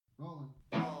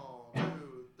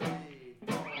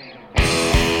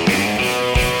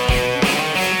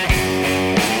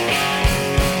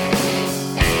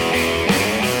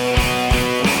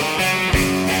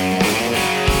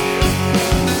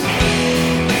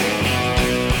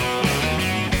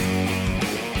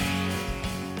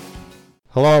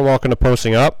Hello and welcome to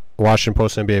Posting Up, Washington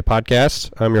Post NBA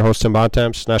podcast. I'm your host, Tim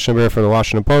Bontemps, national editor for the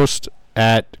Washington Post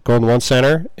at Golden One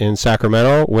Center in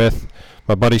Sacramento with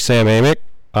my buddy Sam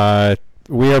Amick.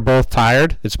 We are both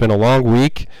tired. It's been a long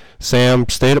week. Sam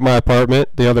stayed at my apartment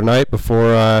the other night before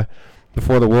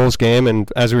the Wolves game,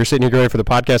 and as we were sitting here getting ready for the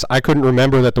podcast, I couldn't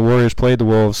remember that the Warriors played the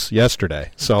Wolves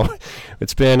yesterday. So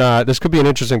it's been this could be an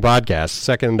interesting podcast.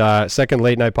 Second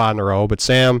late night pod in a row. But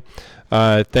Sam,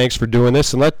 thanks for doing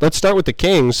this, and let's start with the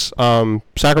Kings.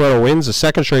 Sacramento wins the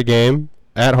second straight game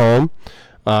at home.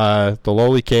 The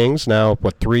lowly Kings now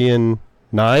 3-9.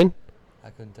 I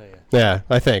couldn't tell you. Yeah,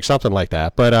 I think something like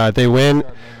that. But they win.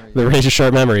 The raise of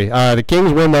short memory. The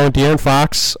Kings win though. De'Aaron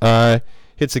Fox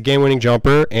hits a game-winning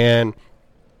jumper, and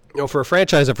for a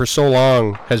franchise that for so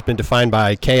long has been defined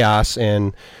by chaos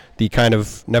and the kind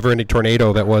of never-ending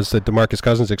tornado that was the DeMarcus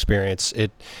Cousins experience,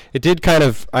 it did kind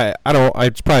of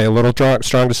it's probably a little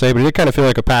strong to say, but it did kind of feel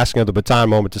like a passing of the baton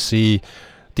moment to see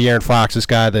De'Aaron Fox, this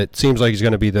guy that seems like he's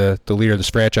going to be the leader of this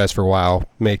franchise for a while,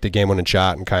 make the game-winning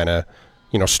shot and kind of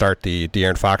start the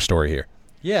De'Aaron Fox story here.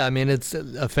 Yeah, I mean, it's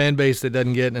a fan base that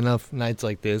doesn't get enough nights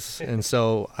like this, and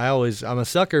so I'm a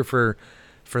sucker for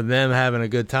them having a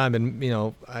good time.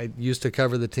 And I used to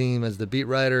cover the team as the beat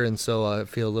writer, and so I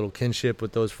feel a little kinship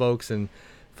with those folks, and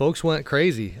folks went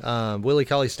crazy. Willie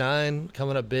Cauley-Stein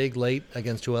coming up big late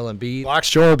against Joel Embiid. Blocks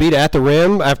Joel Embiid at the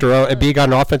rim after Embiid got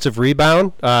an offensive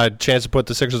rebound, chance to put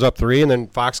the Sixers up 3, and then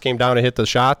Fox came down and hit the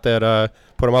shot that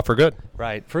put him up for good.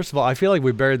 Right. First of all, I feel like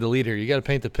we buried the lead here. You got to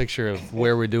paint the picture of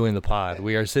where we're doing the pod.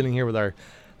 We are sitting here with our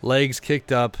legs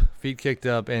kicked up, feet kicked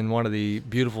up in one of the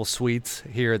beautiful suites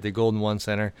here at the Golden One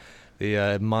Center.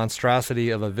 The monstrosity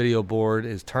of a video board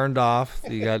is turned off.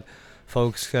 You got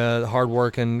folks hard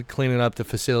working, cleaning up the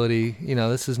facility.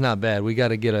 This is not bad. We got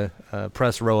to get a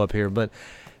press row up here. But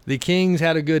the Kings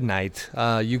had a good night.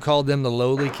 You called them the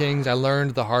lowly Kings. I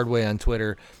learned the hard way on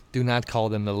Twitter. Do not call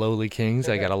them the lowly Kings.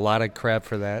 I got a lot of crap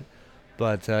for that.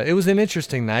 But it was an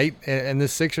interesting night, and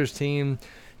this Sixers team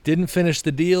didn't finish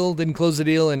the deal, didn't close the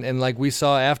deal, and like we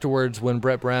saw afterwards when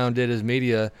Brett Brown did his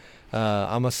media,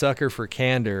 I'm a sucker for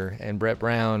candor, and Brett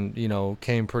Brown,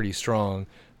 came pretty strong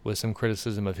with some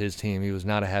criticism of his team. He was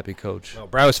not a happy coach. No,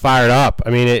 Brett was fired up. I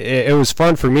mean, it was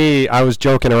fun for me. I was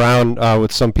joking around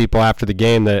with some people after the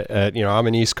game that, I'm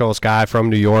an East Coast guy from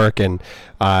New York, and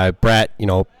Brett,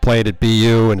 played at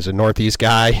BU and is a Northeast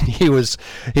guy. He was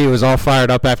all fired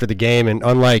up after the game, and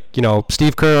unlike,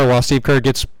 Steve Kerr, while Steve Kerr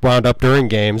gets wound up during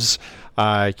games,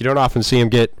 you don't often see him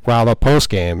get riled up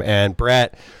post-game, and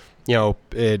Brett,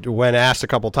 when asked a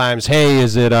couple times, hey,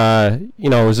 is it,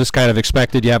 is this kind of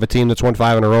expected? You have a team that's won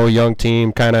 5 in a row, young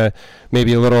team, kind of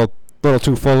maybe a little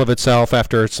too full of itself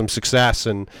after some success,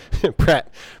 and Brett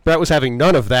was having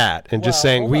none of that and just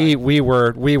saying we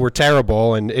were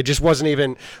terrible, and it just wasn't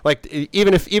even like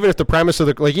even if the premise of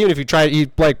the even if you tried, he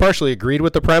partially agreed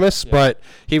with the premise, but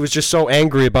he was just so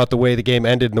angry about the way the game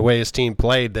ended and the way his team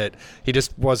played that he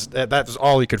just that was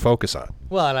all he could focus on.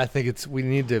 Well, and I think we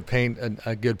need to paint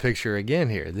a good picture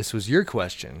again here. This was your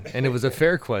question, and it was a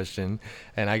fair question,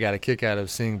 and I got a kick out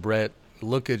of seeing Brett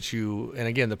look at you, and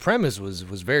again, the premise was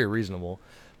very reasonable.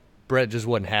 Brett just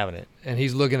wasn't having it, and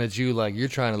he's looking at you like, you're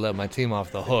trying to let my team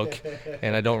off the hook,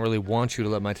 and I don't really want you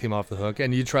to let my team off the hook.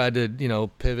 And you tried to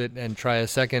pivot and try a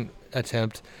second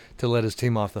attempt to let his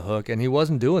team off the hook, and he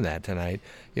wasn't doing that tonight.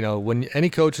 When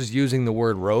any coach is using the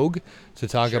word rogue to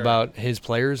talk about his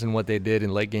players and what they did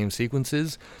in late game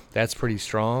sequences, that's pretty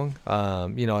strong.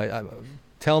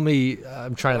 Tell me,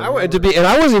 I'm trying to. And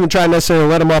I wasn't even trying necessarily to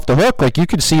let them off the hook. Like, you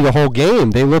could see the whole game.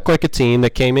 They looked like a team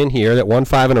that came in here that won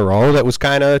 5 in a row that was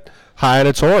kind of high on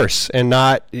its horse and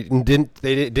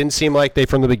didn't seem like they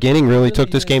from the beginning really took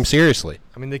this game seriously.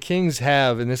 I mean, the Kings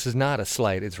have, and this is not a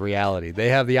slight, it's reality. They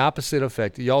have the opposite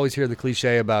effect. You always hear the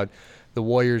cliche about the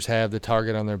Warriors have the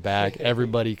target on their back.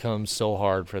 Everybody comes so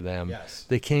hard for them. Yes.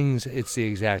 The Kings, it's the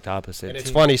exact opposite. And it's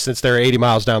funny since they're 80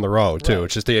 miles down the road, too. Right.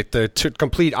 It's just the two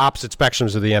complete opposite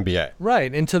spectrums of the NBA.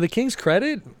 Right. And to the Kings'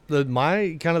 credit,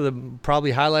 my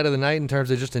probably highlight of the night in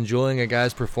terms of just enjoying a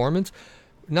guy's performance,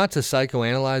 not to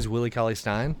psychoanalyze Willie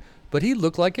Cauley-Stein, but he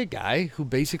looked like a guy who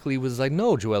basically was like,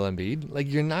 no, Joel Embiid,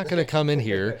 you're not going to come in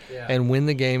here and win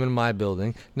the game in my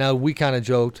building. Now, we kind of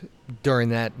joked during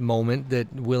that moment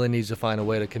that Willie needs to find a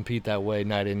way to compete that way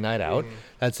night in, night out.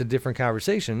 That's a different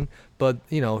conversation. But,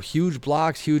 huge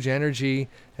blocks, huge energy,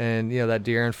 and, that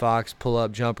De'Aaron Fox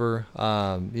pull-up jumper.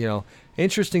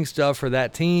 Interesting stuff for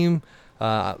that team.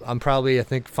 I'm probably, I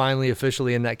think, finally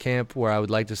officially in that camp where I would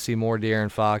like to see more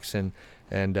De'Aaron Fox, and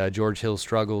George Hill's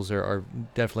struggles are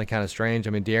definitely kind of strange. I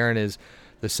mean, De'Aaron is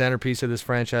the centerpiece of this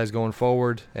franchise going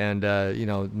forward, and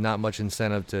not much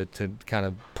incentive to kind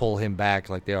of pull him back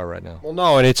like they are right now. Well,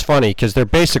 no, and it's funny because they're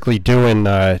basically doing,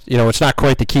 it's not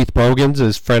quite the Keith Bogans,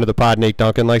 as friend of the pod Nate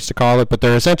Duncan likes to call it, but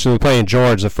they're essentially playing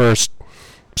George the first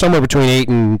somewhere between 8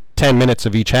 and 10 minutes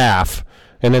of each half.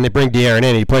 And then they bring De'Aaron in,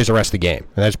 and he plays the rest of the game,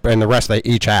 and the rest of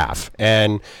each half.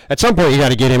 And at some point, you got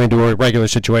to get him into a regular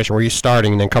situation where he's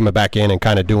starting and then coming back in and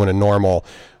kind of doing a normal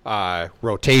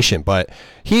rotation. But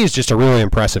he's just a really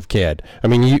impressive kid. I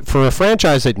mean, for a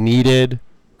franchise that needed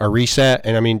a reset,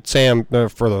 and I mean, Sam,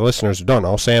 for the listeners who don't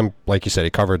know, Sam, like you said, he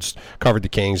covered the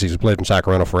Kings. He's lived in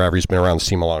Sacramento forever. He's been around the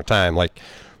team a long time. Like,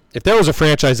 if there was a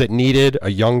franchise that needed a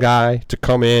young guy to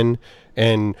come in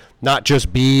and not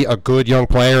just be a good young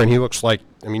player, and he looks like,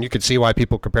 I mean, you could see why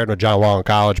people compared him to John Wall in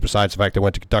college, besides the fact they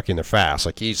went to Kentucky and they're fast.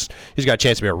 Like, he's got a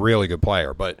chance to be a really good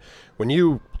player. But when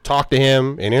you talk to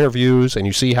him in interviews and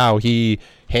you see how he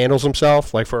handles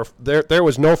himself, like there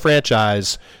was no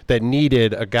franchise that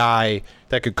needed a guy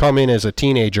that could come in as a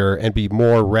teenager and be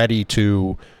more ready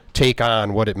to take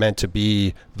on what it meant to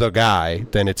be the guy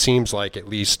than it seems like, at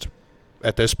least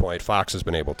at this point, Fox has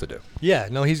been able to do. Yeah,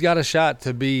 no, he's got a shot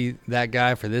to be that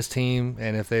guy for this team,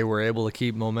 and if they were able to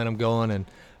keep momentum going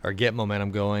or get momentum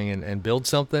going and build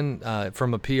something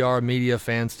from a PR, media,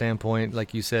 fan standpoint,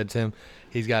 like you said, Tim,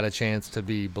 he's got a chance to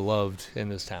be beloved in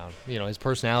this town. His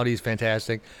personality is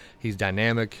fantastic. He's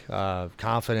dynamic,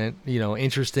 confident,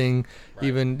 interesting. Right.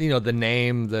 Even, the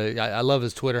name, I love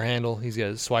his Twitter handle. He's got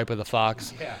a swipe of the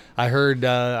Fox. Yeah. I heard,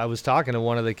 I was talking to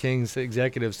one of the Kings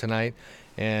executives tonight,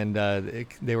 and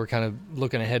they were kind of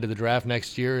looking ahead to the draft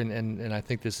next year, and I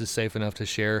think this is safe enough to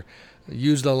share.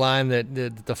 Use the line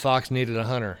that the Fox needed a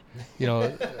hunter.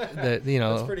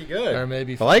 That's pretty good. Or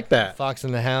maybe I like that. Fox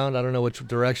and the Hound. I don't know which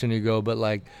direction you go,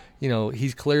 but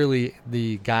he's clearly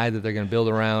the guy that they're going to build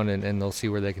around, and they'll see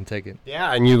where they can take it.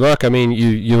 Yeah, and you look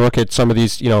at some of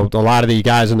these, a lot of the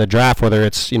guys in the draft, whether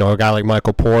it's, a guy like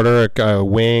Michael Porter, a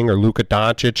wing, or Luka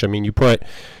Doncic. I mean,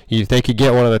 they could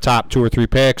get one of the top 2 or 3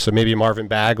 picks, or maybe Marvin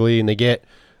Bagley, and they get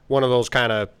one of those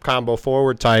kind of combo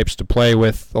forward types to play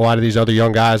with a lot of these other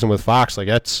young guys, and with Fox, like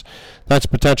that's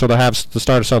potential to have the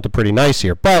start of something pretty nice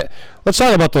here. But let's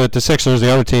talk about the Sixers,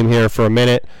 the other team here, for a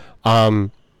minute.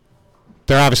 They're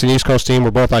obviously an East Coast team.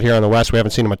 We're both out here on the West. We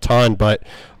haven't seen them a ton, but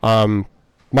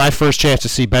my first chance to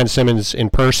see Ben Simmons in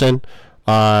person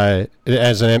in an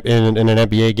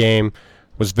NBA game,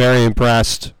 was very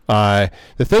impressed. The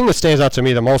thing that stands out to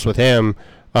me the most with him,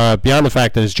 beyond the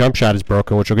fact that his jump shot is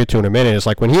broken, which we'll get to in a minute, is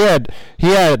like when he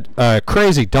had a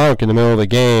crazy dunk in the middle of the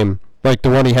game, like the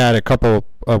one he had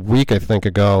a week I think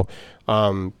ago.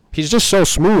 He's just so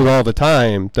smooth all the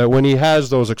time that when he has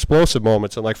those explosive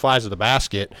moments and like flies to the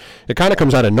basket, it kind of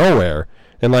comes out of nowhere.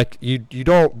 And like you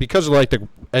don't, because of like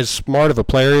as smart of a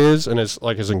player he is and as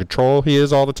in control he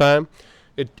is all the time,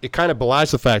 it kind of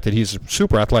belies the fact that he's a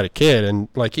super athletic kid and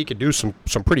like he could do some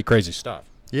pretty crazy stuff.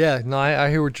 Yeah, no, I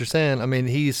hear what you're saying. I mean,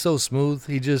 he's so smooth.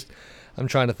 I'm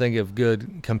trying to think of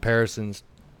good comparisons,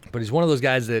 but he's one of those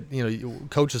guys that,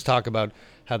 coaches talk about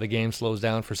how the game slows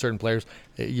down for certain players.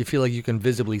 You feel like you can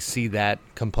visibly see that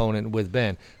component with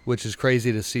Ben, which is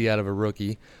crazy to see out of a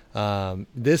rookie.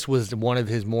 This was one of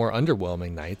his more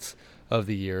underwhelming nights of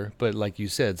the year, but like you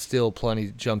said, still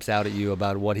plenty jumps out at you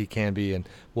about what he can be and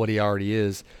what he already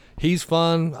is. He's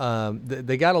fun.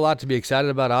 They got a lot to be excited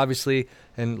about, obviously.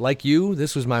 And like you,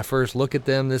 this was my first look at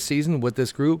them this season with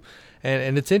this group.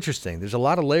 And it's interesting. There's a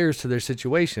lot of layers to their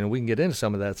situation, and we can get into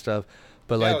some of that stuff.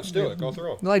 But yeah, let's do it. Go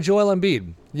through. Like Joel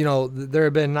Embiid. There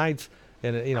have been nights,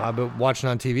 and I've been watching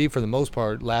on TV for the most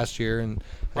part last year.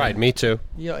 Right, me too.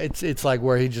 It's like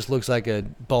where he just looks like a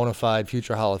bona fide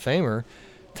future Hall of Famer.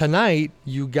 Tonight,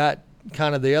 you got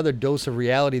kind of the other dose of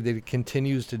reality that he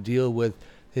continues to deal with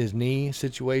his knee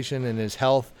situation and his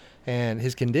health and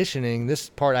his conditioning. This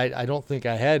part I don't think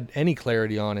I had any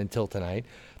clarity on until tonight,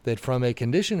 that from a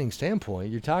conditioning standpoint,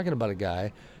 you're talking about a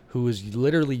guy who is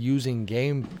literally using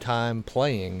game time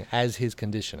playing as his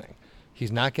conditioning.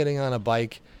 He's not getting on a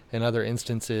bike in other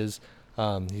instances.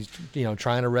 He's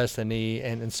trying to rest the knee,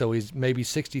 and so he's maybe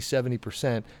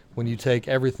 60-70% when you take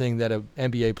everything that an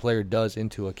NBA player does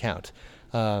into account.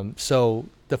 So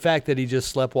the fact that he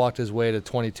just sleptwalked his way to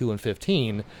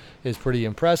 22-15 is pretty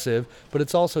impressive, but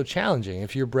it's also challenging.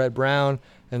 If you're Brett Brown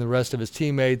and the rest of his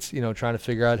teammates, trying to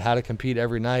figure out how to compete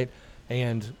every night,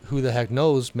 and who the heck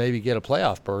knows, maybe get a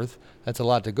playoff berth, that's a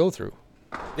lot to go through.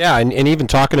 Yeah, and even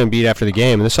talking to Embiid after the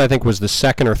game, and this I think was the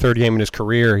second or third game in his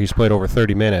career he's played over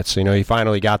 30 minutes. You know, he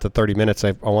finally got the 30 minutes,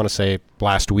 I want to say,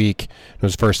 last week. It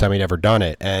was the first time he'd ever done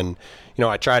it. And, you know,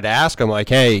 I tried to ask him, like,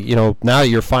 hey, you know, now that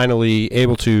you're finally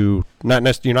able to,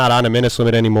 you're not on a minutes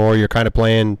limit anymore, you're kind of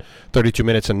playing 32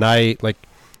 minutes a night, like,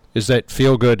 does that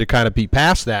feel good to kind of be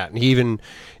past that? And he even,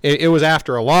 it was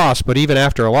after a loss, but even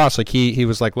after a loss, like, he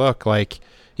was like, look, like,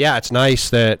 yeah, it's nice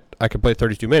that I could play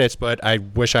 32 minutes, but I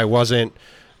wish I wasn't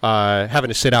having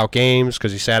to sit out games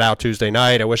because he sat out Tuesday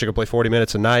night. I wish I could play 40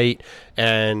 minutes a night.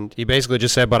 And he basically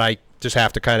just said, but I just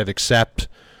have to kind of accept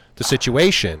the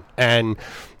situation. And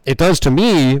it does, to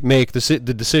me, make the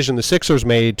decision the Sixers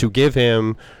made to give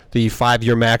him the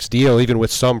 5-year max deal, even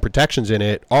with some protections in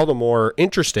it, all the more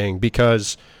interesting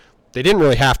because they didn't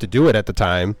really have to do it at the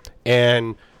time.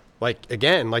 And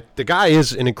again, the guy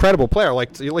is an incredible player.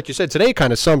 Like you said, today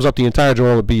kind of sums up the entire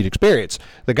Joel Embiid experience.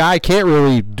 The guy can't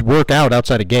really work out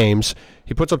outside of games.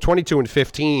 He puts up 22 and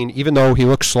 15, even though he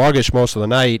looks sluggish most of the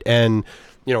night. And,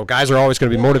 you know, guys are always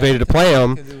going to be motivated to play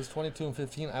him. Because it was 22 and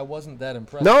 15, I wasn't that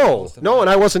impressed. No, and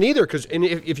I wasn't either. Because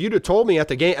if you'd have told me at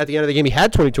the end of the game he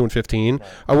had 22 and 15, right,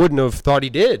 I wouldn't have thought he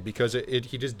did because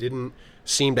he just didn't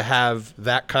seem to have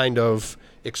that kind of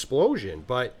explosion.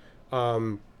 But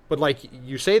like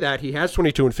you say that, he has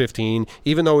 22 and 15,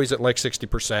 even though he's at like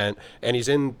 60%, and he's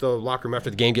in the locker room after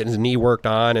the game getting his knee worked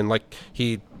on, and like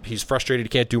he's frustrated he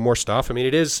can't do more stuff. I mean,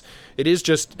 it is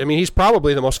just, I mean, he's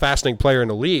probably the most fascinating player in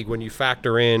the league when you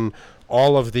factor in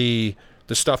all of the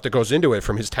stuff that goes into it,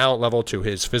 from his talent level to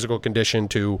his physical condition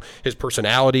to his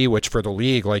personality, which for the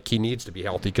league, like, he needs to be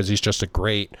healthy because he's just a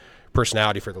great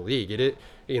personality for the league.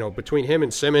 You know, between him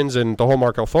and Simmons and the whole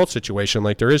Markelle Fultz situation,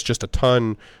 like, there is just a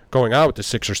ton going on with the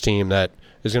Sixers team that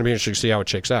is going to be interesting to see how it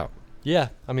shakes out. Yeah,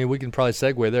 I mean, we can probably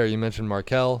segue there. You mentioned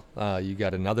Markelle. You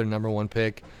got another number one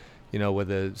pick, you know,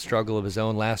 with a struggle of his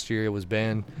own. Last year it was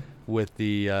Ben with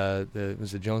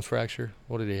was it Jones fracture?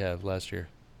 What did he have last year?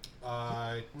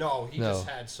 No, he just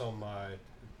had some.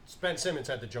 Ben Simmons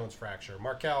had the Jones fracture.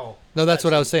 Markelle. No, that's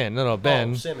what I was saying. No,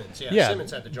 Ben. Oh, Simmons. Yeah,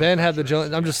 Simmons had the Jones Ben fracture. had the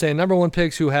Jones. I'm just saying, number one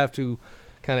picks who have to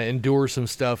kind of endure some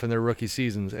stuff in their rookie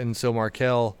seasons, and so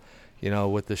Markelle, you know,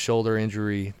 with the shoulder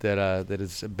injury that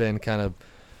has been kind of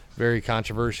very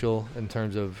controversial in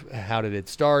terms of how did it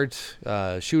start,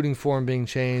 shooting form being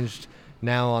changed,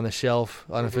 now on the shelf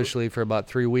unofficially for about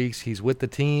 3 weeks. He's with the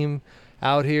team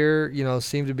out here, you know,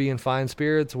 seemed to be in fine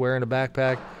spirits, wearing a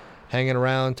backpack, hanging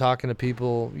around, talking to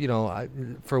people, you know,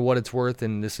 for what it's worth,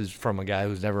 and this is from a guy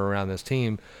who's never around this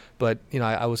team, but, you know,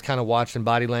 I was kind of watching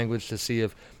body language to see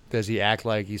if, does he act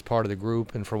like he's part of the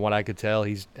group, and from what I could tell,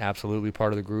 he's absolutely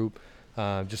part of the group.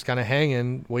 Just kind of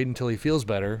hanging, waiting until he feels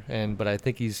better, but I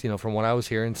think he's, you know, from what I was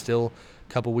hearing, still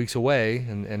couple weeks away,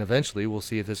 and eventually we'll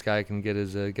see if this guy can get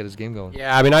his game going.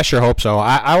 Yeah, I mean, I sure hope so.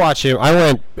 I watch him.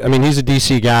 I mean, he's a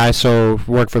DC guy, so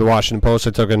worked for the Washington Post.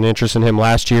 I took an interest in him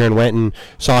last year and went and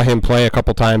saw him play a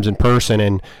couple times in person,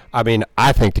 and I mean,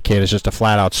 I think the kid is just a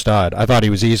flat-out stud. I thought he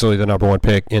was easily the number one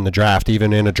pick in the draft,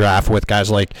 even in a draft with guys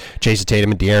like Jason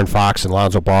Tatum and De'Aaron Fox and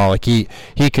Lonzo Ball. Like, he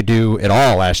could do it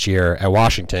all last year at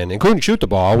Washington, including shoot the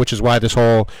ball, which is why this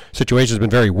whole situation has been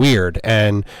very weird,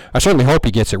 and I certainly hope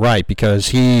he gets it right, because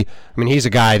he's a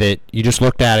guy that you just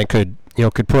looked at and could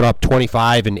put up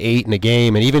 25 and 8 in a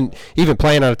game, and even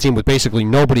playing on a team with basically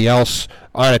nobody else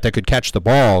on it that could catch the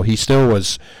ball, he still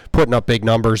was putting up big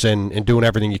numbers and doing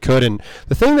everything he could. And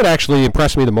the thing that actually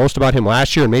impressed me the most about him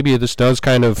last year, and maybe this does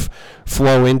kind of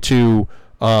flow into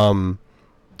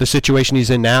the situation he's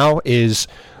in now, is,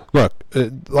 look,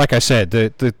 like I said,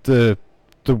 the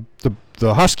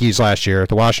Huskies last year,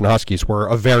 the Washington Huskies, were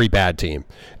a very bad team.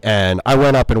 And I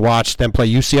went up and watched them play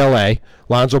UCLA,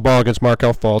 Lonzo Ball against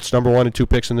Markelle Fultz, number 1 and 2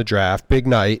 picks in the draft, big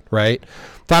night, right?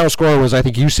 Final score was, I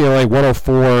think, UCLA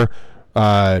 104,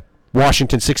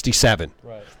 Washington 67.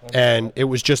 Right. And it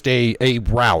was just a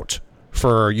rout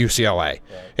for UCLA. Right.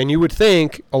 And you would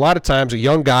think a lot of times a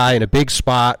young guy in a big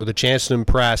spot with a chance to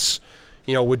impress,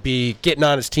 you know, would be getting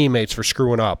on his teammates for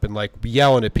screwing up and, like,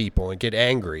 yelling at people and get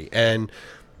angry. And,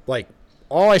 like,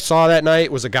 all I saw that night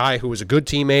was a guy who was a good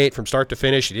teammate from start to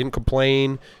finish. He didn't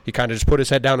complain. He kind of just put his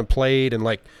head down and played. And,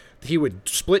 like, he would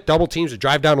split double teams to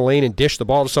drive down the lane and dish the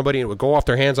ball to somebody, and it would go off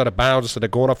their hands out of bounds instead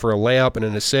of going up for a layup and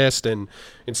an assist. And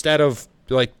instead of,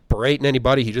 like, berating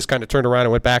anybody, he just kind of turned around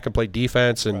and went back and played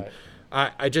defense. And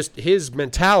right. I just, his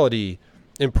mentality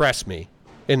impressed me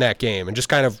in that game, and just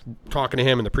kind of talking to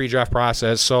him in the pre-draft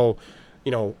process. So,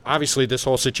 you know, obviously this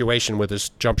whole situation with his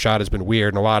jump shot has been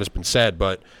weird and a lot has been said,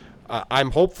 but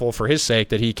I'm hopeful for his sake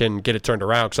that he can get it turned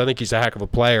around because I think he's a heck of a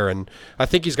player, and I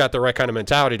think he's got the right kind of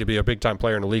mentality to be a big-time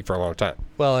player in the league for a long time.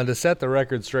 Well, and to set the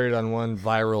record straight on one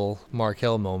viral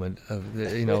Markelle moment,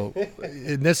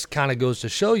 and this kind of goes to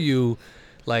show you,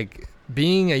 like,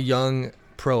 being a young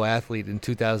pro athlete in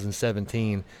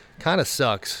 2017 kind of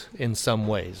sucks in some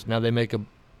ways. Now, they make a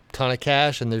ton of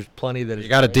cash, and there's plenty that you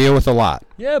got to deal with a lot.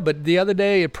 Yeah, but the other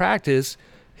day at practice,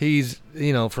 he's,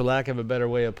 for lack of a better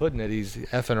way of putting it, he's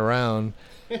effing around,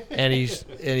 and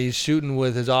he's shooting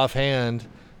with his offhand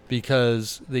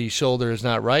because the shoulder is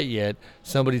not right yet.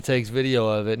 Somebody takes video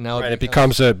of it. Now it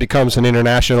becomes an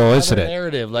international incident.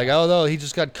 Narrative like, oh no, he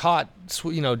just got caught.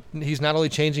 He's not only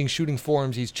changing shooting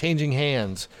forms, he's changing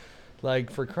hands,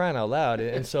 like, for crying out loud.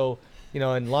 And so.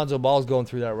 And Lonzo Ball's going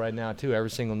through that right now too. Every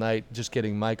single night, just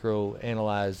getting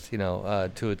micro-analyzed,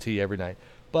 to a T every night.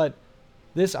 But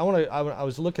this, I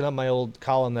was looking up my old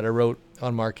column that I wrote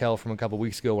on Markelle from a couple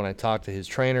weeks ago when I talked to his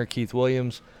trainer, Keith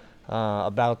Williams,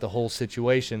 about the whole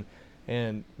situation.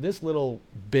 And this little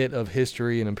bit of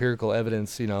history and empirical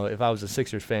evidence, if I was a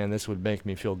Sixers fan, this would make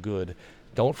me feel good.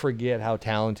 Don't forget how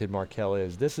talented Markelle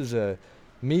is. This is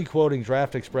me quoting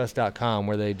DraftExpress.com,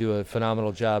 where they do a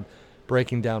phenomenal job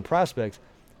breaking down prospects.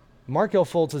 Markelle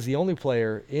Fultz is the only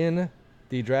player in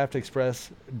the Draft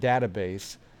Express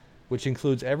database, which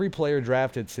includes every player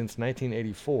drafted since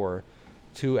 1984,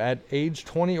 to, at age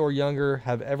 20 or younger,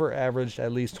 have ever averaged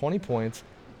at least 20 points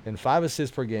and 5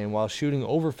 assists per game while shooting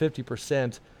over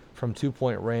 50% from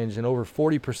two-point range and over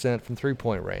 40% from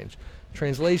three-point range.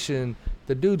 Translation,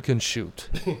 the dude can shoot.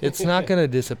 It's not going to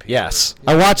disappear. Yes.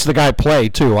 I watched the guy play,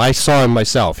 too. I saw him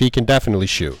myself. He can definitely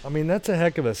shoot. I mean, that's a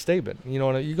heck of a statement.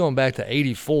 You're going back to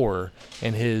 84,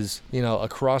 and his,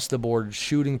 across-the-board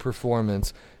shooting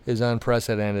performance is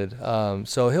unprecedented.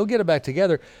 So he'll get it back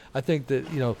together. I think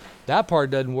that, that part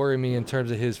doesn't worry me in terms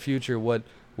of his future. What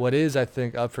is, I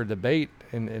think, up for debate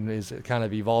and is kind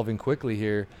of evolving quickly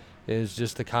here is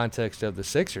just the context of the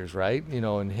Sixers, right?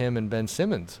 And him and Ben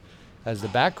Simmons as the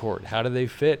backcourt. How do they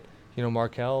fit?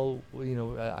 Markelle,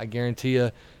 I guarantee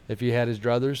you, if you had his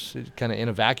druthers kind of in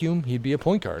a vacuum, he'd be a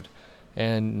point guard.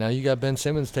 And now you got Ben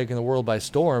Simmons taking the world by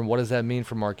storm. What does that mean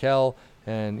for Markelle?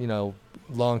 And,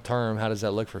 long term, how does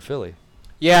that look for Philly?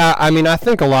 Yeah, I mean, I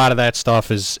think a lot of that stuff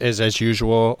is as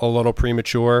usual, a little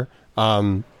premature.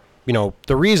 The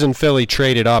reason Philly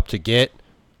traded up to get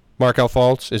Markelle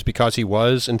Fultz is because he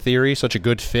was, in theory, such a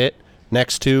good fit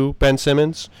next to Ben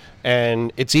Simmons.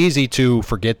 And it's easy to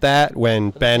forget that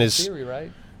when Ben is theory,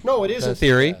 right? No, it is in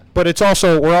theory, but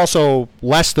we're also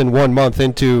less than 1 month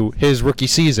into his rookie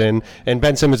season, and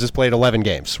Ben Simmons has played 11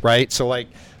 games, right? So,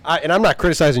 and I'm not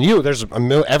criticizing you. There's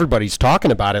everybody's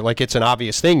talking about it like it's an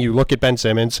obvious thing. You look at Ben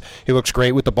Simmons; he looks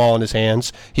great with the ball in his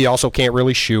hands. He also can't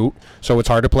really shoot, so it's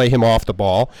hard to play him off the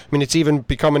ball. I mean, it's even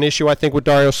become an issue, I think, with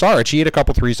Dario Saric. He hit a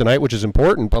couple threes tonight, which is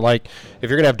important. But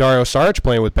if you're gonna have Dario Saric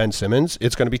playing with Ben Simmons,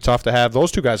 it's gonna be tough to have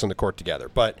those two guys on the court together.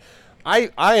 But I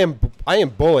am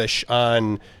bullish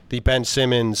on the Ben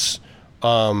Simmons,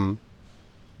 Markelle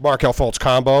Fultz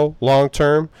combo long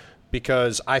term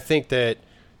because I think that.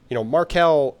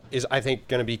 Markelle is, I think,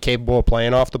 going to be capable of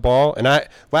playing off the ball. And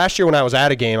last year when I was at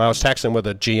a game, I was texting with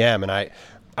a GM, and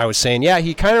I was saying, yeah,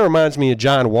 he kind of reminds me of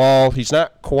John Wall. He's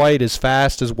not quite as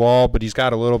fast as Wall, but he's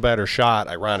got a little better shot,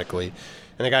 ironically.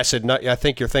 And the guy said, no, I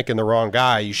think you're thinking the wrong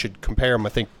guy. You should compare him, I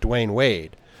think, Dwayne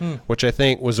Wade, which I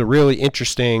think was a really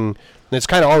interesting – and it's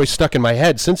kind of always stuck in my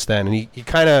head since then. And he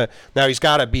kind of – now he's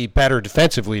got to be better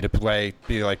defensively to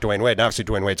be like Dwayne Wade. And obviously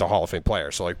Dwayne Wade's a Hall of Fame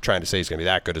player, so trying to say he's going to be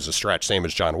that good is a stretch, same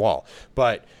as John Wall.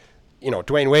 But,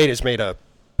 Dwayne Wade has made a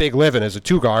big living as a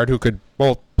two-guard who could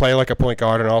both play like a point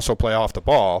guard and also play off the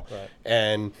ball. Right.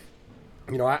 And,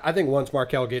 I think once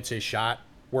Markelle gets his shot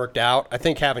worked out, I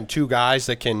think having two guys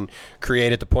that can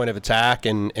create at the point of attack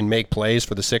and make plays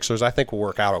for the Sixers, I think will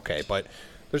work out okay. But –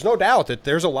 there's no doubt that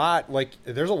there's a lot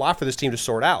for this team to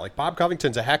sort out. Bob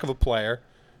Covington's a heck of a player.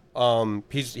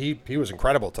 He was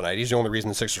incredible tonight. He's the only reason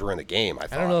the Sixers were in the game, I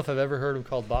thought. I don't know if I've ever heard him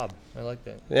called Bob. I like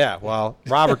that. Yeah, well,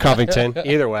 Robert Covington,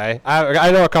 either way. I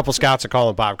know a couple scouts that call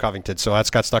him Bob Covington, so that's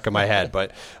got stuck in my head.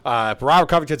 But Robert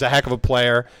Covington's a heck of a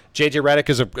player. J.J. Redick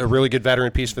is a really good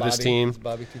veteran piece for this team. Is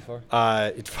Bobby too far?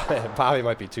 Bobby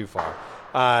might be too far.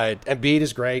 Embiid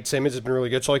is great. Simmons has been really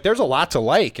good. So, there's a lot to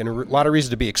like and a lot of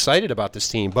reason to be excited about this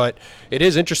team. But it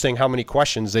is interesting how many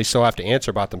questions they still have to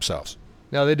answer about themselves.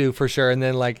 No, they do, for sure. And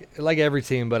then, like every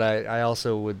team, but I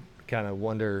also would kind of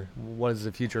wonder, what does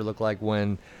the future look like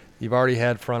when you've already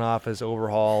had front office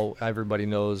overhaul? Everybody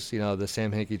knows, the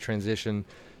Sam Hinkie transition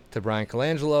to Brian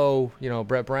Colangelo.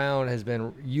 Brett Brown has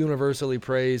been universally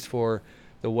praised for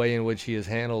the way in which he has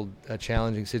handled a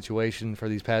challenging situation for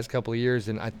these past couple of years.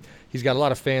 And he's got a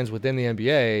lot of fans within the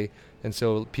NBA, and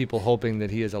so people hoping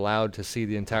that he is allowed to see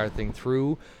the entire thing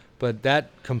through. But that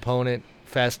component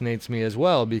fascinates me as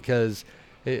well, because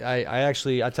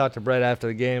I talked to Brett after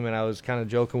the game, and I was kind of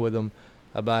joking with him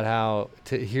about how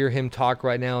to hear him talk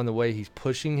right now and the way he's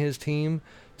pushing his team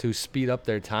to speed up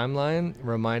their timeline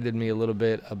reminded me a little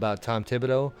bit about Tom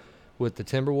Thibodeau with the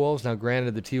Timberwolves. Now,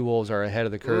 granted, the T-Wolves are ahead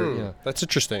of the curve. That's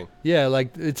interesting. Yeah,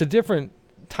 like it's a different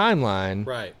timeline.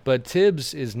 Right. But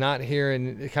Tibbs is not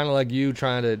hearing, kind of like you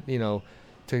trying to,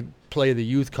 to play the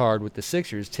youth card with the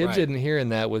Sixers. Tibbs isn't hearing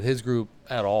that with his group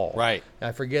at all. Right.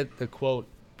 I forget the quote,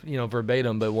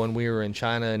 verbatim, but when we were in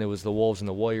China and it was the Wolves and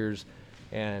the Warriors,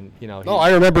 and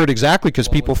I remember it exactly because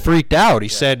people freaked out. He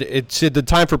said the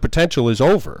time for potential is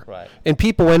over, right? And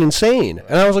people went insane. Right.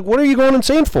 And I was like, "What are you going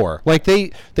insane for?" Like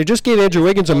they just gave Andrew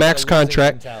Wiggins a max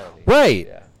contract, right?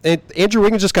 Yeah. And Andrew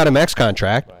Wiggins just got a max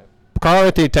contract. Right.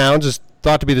 Karl-Anthony Towns is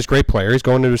thought to be this great player. He's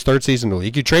going into his third season in the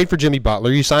league. You trade for Jimmy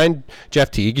Butler. You signed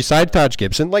Jeff Teague. You signed Taj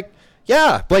Gibson.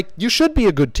 You should be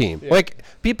a good team. Yeah.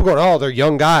 People going, oh, they're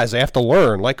young guys. They have to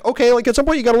learn. Okay, at some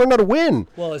point you got to learn how to win.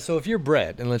 Well, so if you're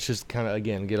Brett, and let's just kind of,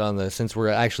 again, get on since we're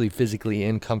actually physically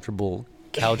in comfortable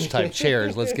couch-type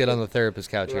chairs, let's get on the therapist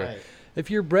couch here.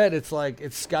 If you're Brett, it's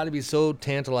it's got to be so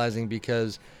tantalizing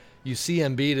because you see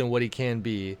Embiid and what he can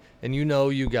be, and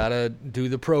you got to do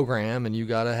the program, and you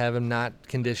got to have him not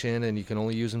conditioned, and you can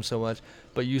only use him so much.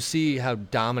 But you see how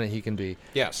dominant he can be.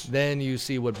 Yes. Then you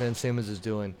see what Ben Simmons is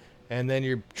doing. And then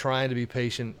you're trying to be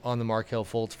patient on the Markelle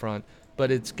Fultz front. But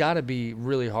it's got to be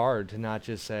really hard to not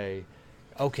just say,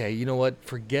 okay, you know what,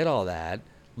 forget all that.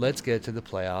 Let's get to the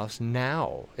playoffs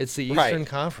now. It's the Eastern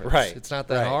Conference. Right. It's not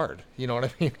that hard. You know what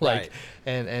I mean?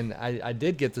 And I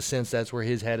did get the sense that's where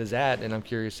his head is at, and I'm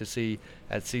curious to see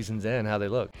at season's end how they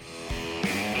look.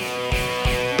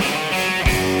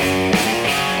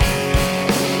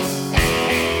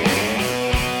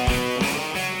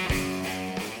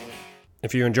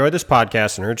 If you enjoyed this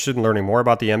podcast and are interested in learning more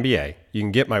about the NBA, you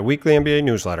can get my weekly NBA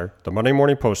newsletter, the Monday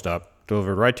Morning Post-Up,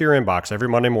 delivered right to your inbox every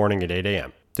Monday morning at 8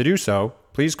 a.m. To do so,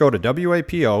 please go to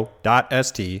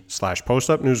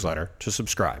wapo.st/postupnewsletter to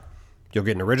subscribe. You'll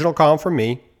get an original column from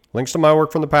me, links to my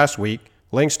work from the past week,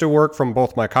 links to work from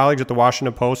both my colleagues at the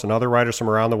Washington Post and other writers from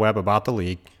around the web about the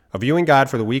league, a viewing guide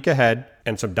for the week ahead,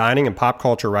 and some dining and pop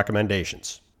culture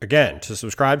recommendations. Again, to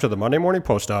subscribe to the Monday Morning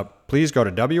Post-Up, please go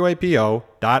to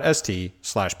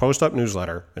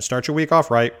wapo.st/postupnewsletter and start your week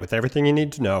off right with everything you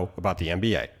need to know about the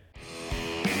NBA.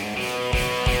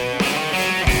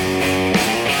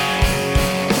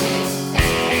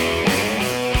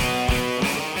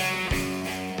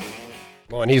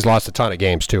 Well, and he's lost a ton of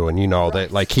games too, and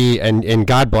that he and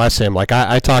God bless him. I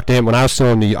talked to him when I was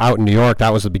still out in New York.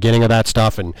 That was the beginning of that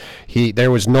stuff, and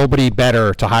there was nobody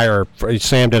better to hire.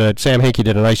 Sam Hinkie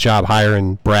did a nice job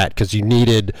hiring Brett because you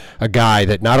needed a guy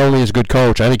that not only is a good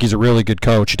coach. I think he's a really good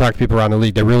coach. You talk to people around the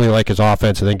league; they really like his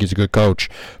offense. I think he's a good coach,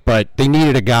 but they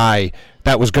needed a guy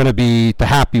that was going to be the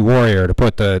happy warrior,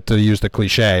 to use the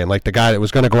cliche, and the guy that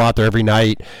was going to go out there every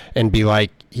night and be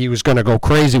he was going to go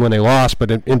crazy when they lost, but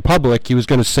in public he was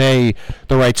going to say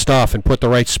the right stuff and put the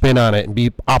right spin on it and be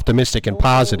optimistic and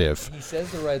positive. He says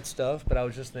the right stuff, but I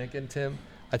was just thinking, Tim,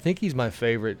 I think he's my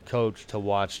favorite coach to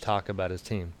watch talk about his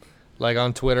team.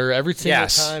 On Twitter, every single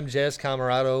time Jess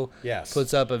Camarado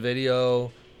puts up a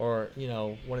video or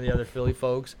one of the other Philly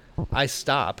folks, I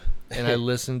stop and I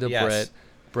listen to Brett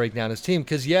break down his team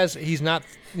because he's not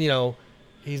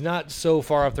so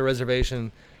far off the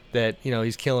reservation that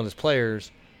he's killing his players,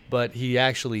 but he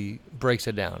actually breaks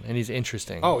it down and he's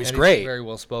interesting. Oh, he's great. He's very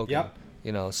well spoken.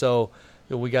 Yep. So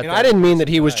we got. I didn't mean that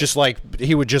he was just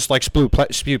he would just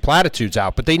spew platitudes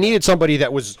out, but they needed somebody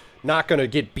that was not going to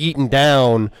get beaten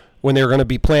down when they were going to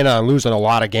be planning on losing a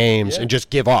lot of games and just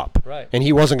give up. Right. And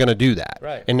he wasn't going to do that.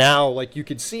 Right. And now, you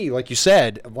could see, like you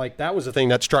said, that was the thing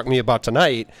that struck me about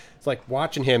tonight. It's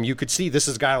watching him, you could see this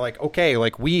is a guy okay,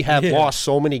 we have lost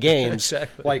so many games.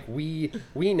 Exactly.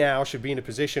 We now should be in a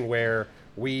position where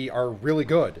we are really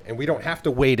good and we don't have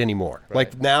to wait anymore.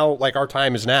 Right. Now, our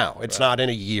time is now. It's not in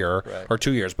a year or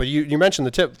 2 years. But you mentioned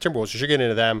the Timberwolves. You should get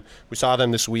into them. We saw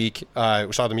them this week.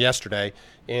 We saw them yesterday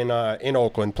in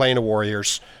Oakland playing the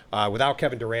Warriors. Without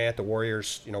Kevin Durant, the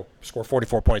Warriors, score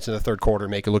 44 points in the third quarter,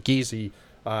 make it look easy.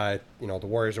 The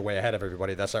Warriors are way ahead of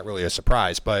everybody. That's not really a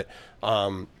surprise. But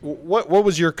what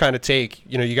was your kind of take?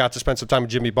 You got to spend some time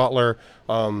with Jimmy Butler,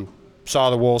 saw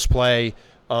the Wolves play.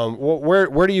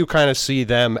 Where do you kind of see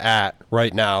them at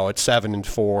right now at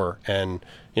 7-4 and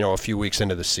a few weeks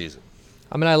into the season?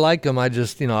 I mean, I like them. I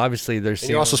just, obviously they're. And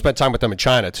you also spent time with them in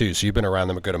China too, so you've been around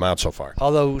them a good amount so far.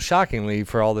 Although shockingly,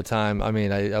 for all the time, I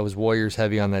mean, I was Warriors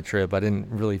heavy on that trip. I didn't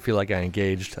really feel like I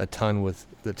engaged a ton with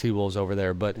the T-Wolves over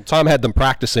there. But Tom had them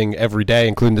practicing every day,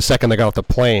 including the second they got off the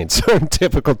plane, so in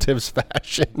typical Tibbs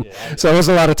fashion. Yeah. So there was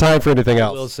a lot of time for anything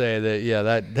else. I will say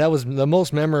that, that was the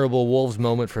most memorable Wolves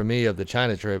moment for me of the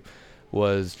China trip,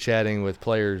 was chatting with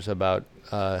players about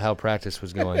how practice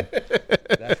was going.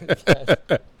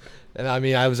 And I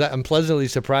mean, I'm pleasantly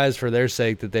surprised for their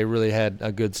sake that they really had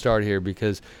a good start here,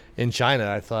 because in China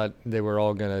I thought they were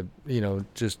all going to,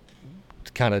 just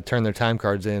kind of turn their time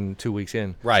cards in 2 weeks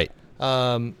in. Right.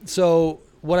 So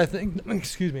what I think,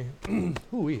 excuse me,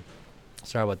 ooh-wee.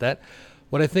 Sorry about that.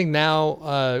 What I think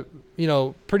now,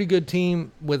 pretty good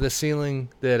team with a ceiling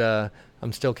that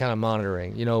I'm still kind of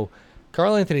monitoring.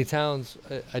 Karl Anthony Towns,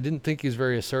 I didn't think he was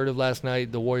very assertive last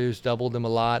night. The Warriors doubled him a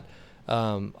lot.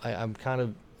 I'm kind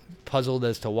of puzzled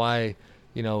as to why,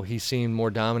 he seemed more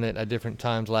dominant at different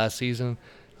times last season.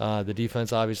 The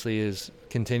defense obviously is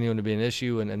continuing to be an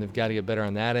issue, and they've got to get better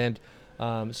on that end.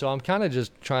 So I'm kind of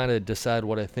just trying to decide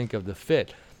what I think of the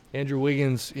fit. Andrew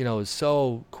Wiggins, is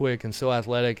so quick and so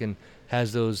athletic and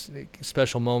has those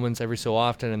special moments every so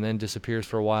often and then disappears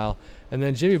for a while. And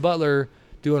then Jimmy Butler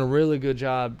doing a really good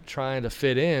job trying to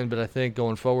fit in, but I think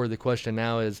going forward the question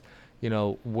now is,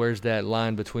 where's that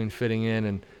line between fitting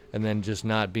in and then just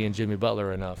not being Jimmy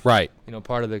Butler enough. Right.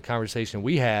 Part of the conversation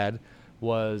we had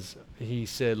was he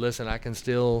said, listen, I can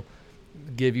still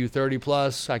give you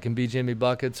 30-plus. I can be Jimmy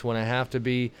Buckets when I have to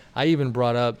be. I even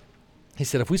brought up, he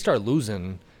said, if we start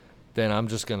losing, then I'm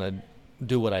just going to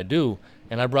do what I do.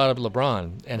 And I brought up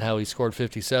LeBron and how he scored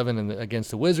 57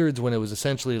 against the Wizards when it was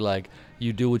essentially like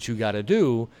you do what you got to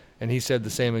do. And he said the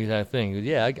same exact thing.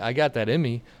 Yeah, I got that in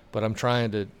me, but I'm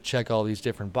trying to check all these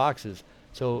different boxes.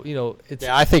 So, it's...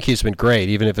 Yeah, I think he's been great,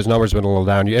 even if his numbers have been a little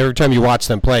down. Every time you watch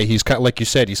them play, he's kind of, like you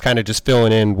said, he's kind of just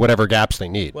filling in whatever gaps they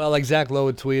need. Well, like Zach Lowe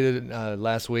had tweeted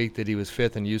last week that he was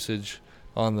fifth in usage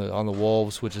on the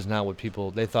Wolves, which is not what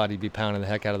they thought he'd be pounding the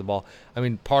heck out of the ball. I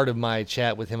mean, part of my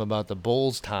chat with him about the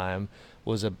Bulls time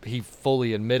was he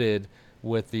fully admitted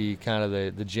with the kind of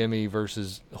the Jimmy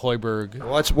versus Hoiberg.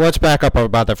 Let's back up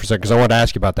about that for a second, because I wanted to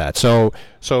ask you about that. So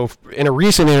in a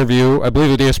recent interview, I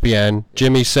believe at ESPN,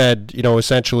 Jimmy said,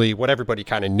 essentially what everybody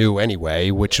kind of knew anyway,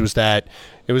 which was that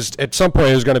it was at some point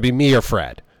it was going to be me or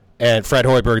Fred. And Fred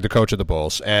Hoiberg, the coach of the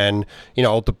Bulls. And,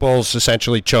 the Bulls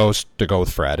essentially chose to go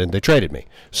with Fred, and they traded me.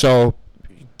 So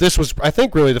this was, I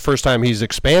think, really the first time he's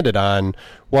expanded on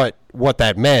what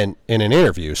that meant in an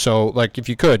interview. So, like, if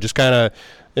you could, just kind of,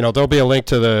 there'll be a link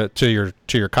to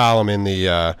your column in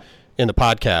the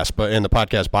podcast, but in the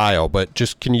podcast bio. But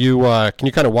just can you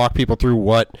kind of walk people through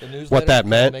what that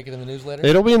meant? Make it in the newsletter.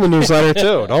 It'll be in the newsletter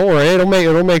too. Don't worry, it'll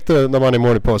make the Monday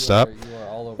Morning Post up.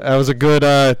 That was a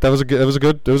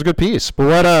good piece.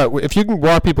 But if you can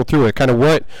walk people through it, kind of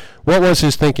what was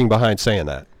his thinking behind saying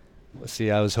that?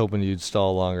 See, I was hoping you'd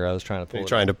stall longer. I was trying to pull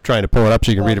trying to pull it up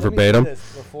so you can read it verbatim.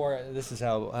 This is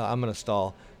how I'm going to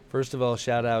stall. First of all,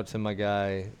 shout out to my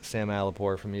guy Sam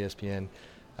Alapore from ESPN.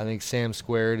 I think Sam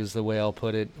squared is the way I'll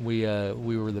put it. We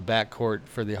were the backcourt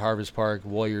for the Harvest Park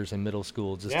Warriors in middle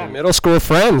school. Middle school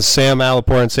friends, Sam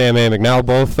Alapore and Sam A. McNall,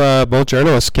 both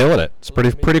journalists, killing it. It's a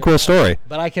pretty cool story.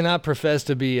 But I cannot profess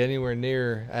to be anywhere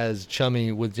near as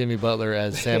chummy with Jimmy Butler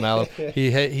as Sam Alapore.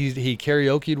 He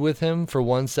karaoke'd with him for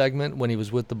one segment when he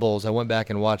was with the Bulls. I went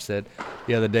back and watched it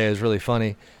the other day. It was really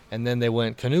funny. And then they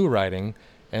went canoe riding.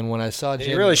 And when I saw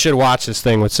Jimmy, you really should watch this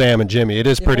thing with Sam and Jimmy. It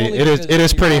is pretty. It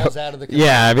is pretty.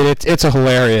 Yeah, I mean it's a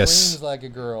hilarious. Like a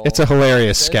girl. It's a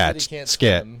hilarious skit.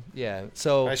 Yeah.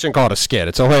 So I shouldn't call it a skit.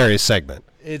 It's a hilarious segment.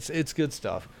 It's good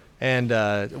stuff. And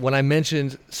when I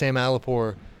mentioned Sam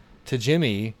Alapore to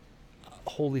Jimmy,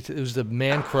 it was the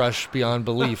man crush beyond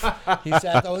belief. He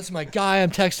said, "Oh, this is my guy. I'm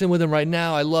texting with him right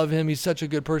now. I love him. He's such a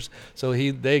good person." So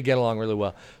they get along really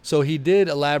well. So he did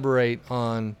elaborate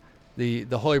on the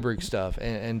Hoiberg stuff,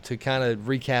 and to kind of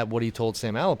recap what he told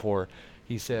Sam Alapore,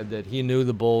 he said that he knew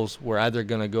the Bulls were either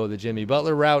going to go the Jimmy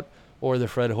Butler route or the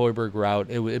Fred Hoiberg route.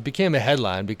 It became a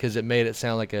headline because it made it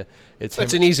sound like it's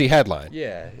an easy headline.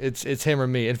 Yeah, it's him or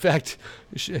me. In fact,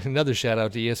 another shout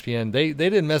out to ESPN. They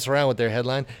didn't mess around with their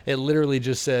headline. It literally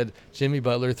just said Jimmy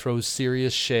Butler throws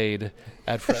serious shade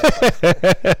at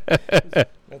Fred.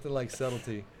 Nothing like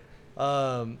subtlety.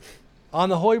 On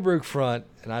the Hoiberg front,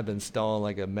 and I've been stalling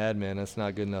like a madman, that's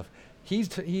not good enough.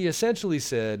 He essentially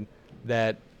said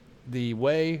that the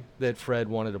way that Fred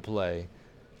wanted to play,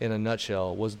 in a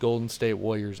nutshell, was Golden State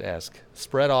Warriors-esque.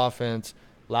 Spread offense,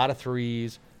 a lot of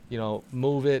threes,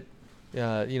 move it,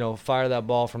 fire that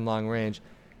ball from long range.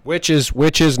 Which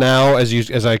is now,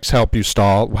 as I help you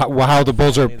stall, how the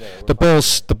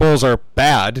Bulls are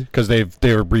bad because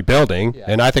they're rebuilding,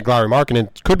 and I think Lauri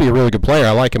Markkanen could be a really good player.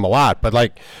 I like him a lot, but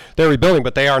like they're rebuilding,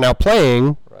 but they are now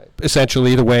playing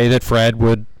essentially the way that Fred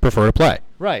would prefer to play.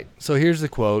 Right. So here's the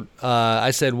quote. I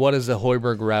said, "What does the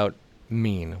Hoiberg route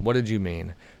mean?" What did you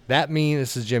mean? That mean,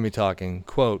 this is Jimmy talking,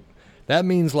 quote, "That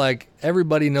means like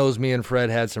everybody knows me and Fred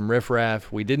had some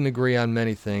riffraff. We didn't agree on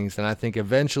many things. And I think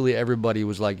eventually everybody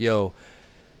was like, yo,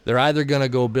 they're either going to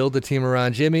go build a team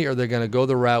around Jimmy or they're going to go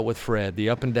the route with Fred. The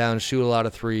up and down, shoot a lot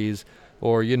of threes,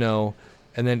 or, and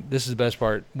then this is the best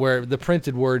part, where the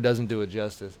printed word doesn't do it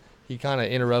justice. He kind of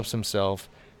interrupts himself,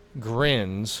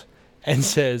 grins, and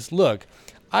says, look,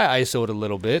 I ISO'd a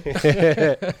little bit."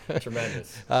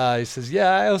 Tremendous. He says,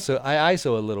 yeah, I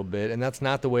ISO a little bit, and that's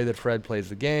not the way that Fred plays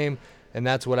the game. And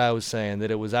that's what I was saying,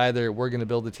 that it was either we're going to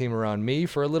build a team around me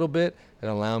for a little bit and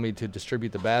allow me to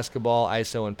distribute the basketball,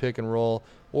 ISO and pick and roll,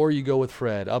 or you go with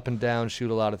Fred, up and down,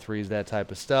 shoot a lot of threes, that type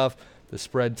of stuff, the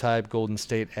spread type, Golden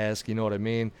State-esque, you know what I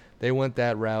mean? They went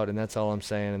that route, and that's all I'm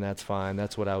saying, and that's fine.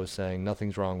 That's what I was saying.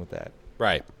 Nothing's wrong with that.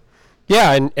 Right.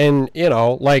 Yeah, and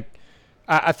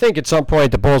I think at some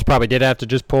point the Bulls probably did have to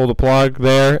just pull the plug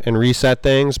there and reset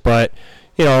things, but,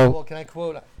 Well, can I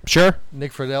quote? Sure.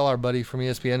 Nick Friedel, our buddy from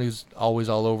ESPN, who's always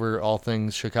all over all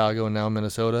things Chicago and now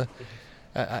Minnesota.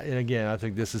 And again, I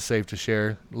think this is safe to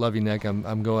share. Love you, Nick.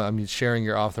 I'm sharing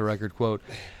your off the record quote.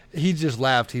 He just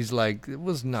laughed. He's like, it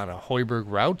was not a Hoiberg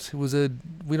route. It was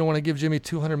we don't want to give Jimmy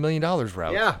 $200 million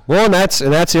route. Yeah. Well, and that's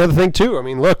the other thing too. I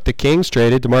mean, look, the Kings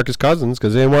traded DeMarcus Cousins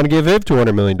because they didn't want to give him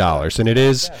 $200 million, and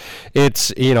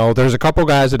it's there's a couple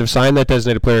guys that have signed that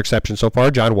designated player exception so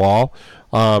far. John Wall,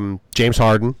 James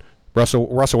Harden. Russell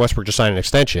Westbrook just signed an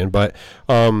extension, but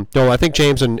I think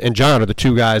James and John are the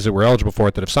two guys that were eligible for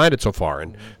it that have signed it so far,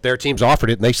 and their teams offered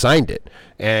it and they signed it.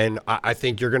 And I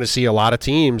think you're going to see a lot of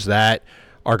teams that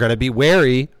are going to be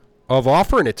wary of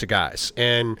offering it to guys.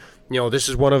 And this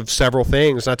is one of several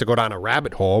things, not to go down a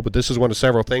rabbit hole, but this is one of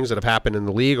several things that have happened in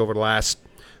the league over the last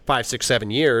 5, 6, 7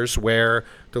 years where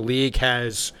the league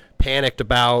has panicked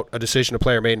about a decision a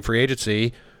player made in free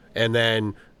agency and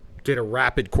then did a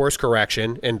rapid course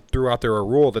correction and threw out there a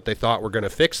rule that they thought were going to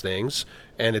fix things,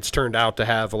 and it's turned out to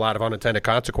have a lot of unintended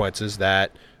consequences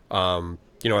that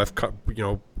have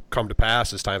come to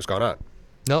pass as time's gone on.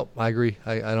 Nope, I agree.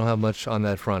 I don't have much on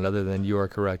that front other than you are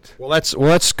correct. Well, let's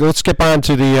skip on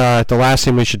to the last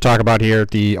team we should talk about here,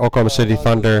 the Oklahoma City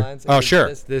Thunder. Oh,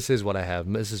 sure. This is what I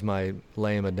have. This is my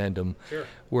lame addendum.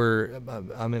 Sure.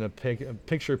 I'm in a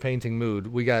picture painting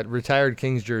mood. We got retired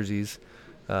Kings jerseys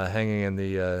hanging in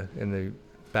the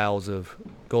bowels of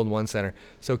Golden One Center.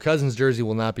 So Cousins' jersey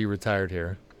will not be retired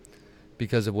here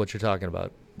because of what you're talking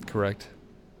about, correct?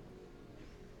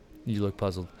 You look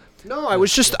puzzled. No, I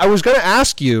was going to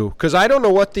ask you because I don't know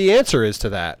what the answer is to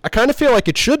that. I kind of feel like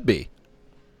it should be.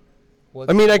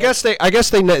 I guess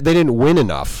they didn't win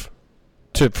enough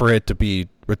for it to be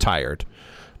retired.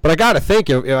 But I got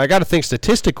to think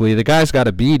statistically the guy's got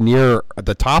to be near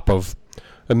the top of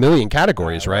a million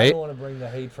categories, right? I don't want to bring the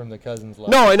hate from the Cousins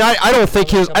level. No, and I don't think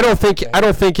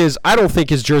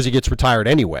his jersey gets retired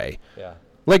anyway. Yeah.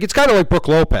 Like, it's kind of like Brook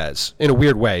Lopez in a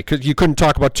weird way because you couldn't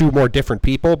talk about two more different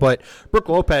people, but Brook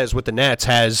Lopez with the Nets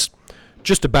has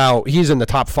he's in the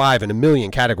top 5 in a million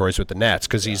categories with the Nets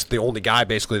because he's the only guy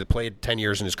basically that played 10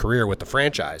 years in his career with the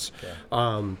franchise.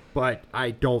 Yeah. But I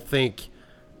don't think,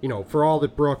 for all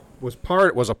that Brook was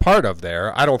a part of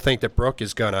there, I don't think that Brook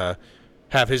is going to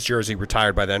have his jersey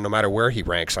retired by then, no matter where he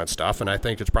ranks on stuff. And I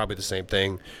think it's probably the same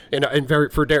thing,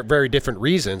 for very different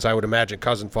reasons. I would imagine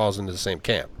Cousins falls into the same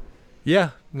camp.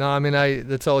 Yeah, no, I mean,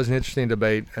 that's always an interesting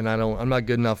debate, and I'm not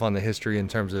good enough on the history in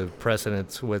terms of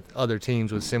precedents with other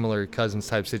teams with similar Cousins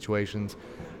type situations.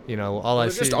 I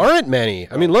see just aren't many.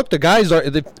 I mean, look, the guys are.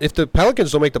 If the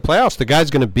Pelicans don't make the playoffs, the guy's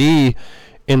going to be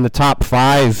in the top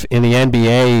 5 in the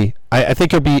NBA. I think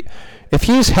he'll be. If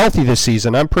he's healthy this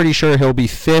season, I'm pretty sure he'll be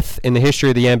 5th in the history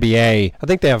of the NBA. I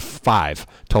think they have 5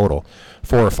 total,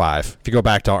 4 or 5. If you go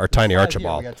back to our Tiny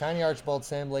Archibald. We got Tiny Archibald,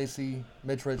 Sam Lacey,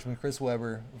 Mitch Richmond, Chris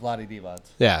Webber, Vlade Divac.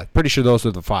 Yeah, pretty sure those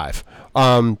are the 5.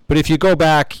 But if you go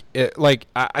back,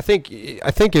 I think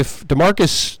if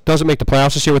DeMarcus doesn't make the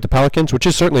playoffs this year with the Pelicans, which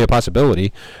is certainly a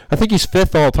possibility, I think he's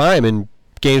 5th all time in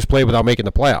games played without making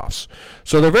the playoffs.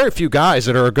 So there are very few guys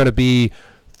that are going to be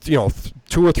 2 or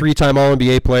 3-time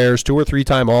All-NBA players, 2 or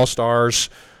 3-time All-Stars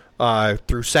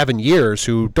through 7 years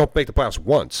who don't make the playoffs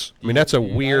once. I mean, that's a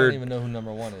weird. I don't even know who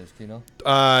number 1 is. Do you know?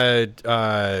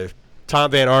 Tom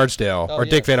Van Arsdale or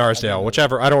Dick Van Arsdale,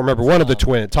 whichever. I don't remember. One of the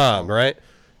twins, Tom, right?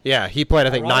 Yeah, he played,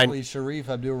 I think, 9. Sharif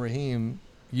Abdul-Rahim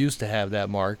used to have that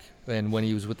mark, and when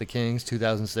he was with the Kings,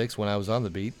 2006, when I was on the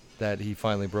beat, that he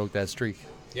finally broke that streak.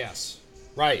 Yes.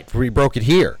 Right. We broke it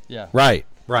here. Yeah. Right.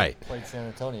 Played San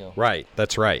Antonio. Right.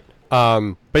 That's right.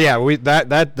 But yeah,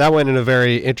 that went in a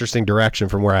very interesting direction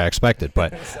from where I expected.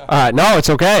 But no, it's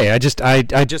okay.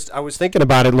 I was thinking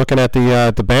about it looking at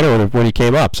the banner when he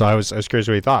came up, so I was curious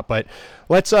what he thought. But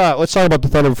let's talk about the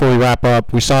Thunder before we wrap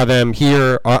up. We saw them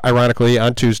here, ironically,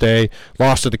 on Tuesday.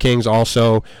 Lost to the Kings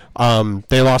also.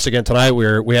 They lost again tonight.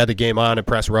 We had the game on at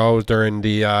Press Row during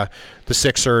the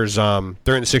Sixers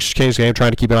Kings game,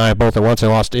 trying to keep an eye on both at once. They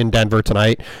lost in Denver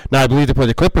tonight. Now I believe they play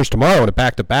the Clippers tomorrow in a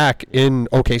back-to-back in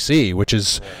OKC, which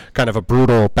is kind of a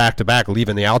brutal back-to-back,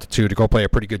 leaving the altitude to go play a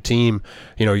pretty good team.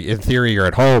 In theory you're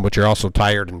at home, but you're also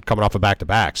tired and coming off a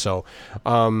back-to-back. So,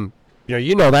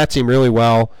 you know that team really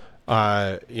well.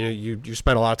 You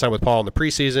spent a lot of time with Paul in the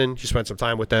preseason. You spent some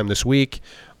time with them this week.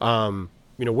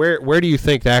 Where do you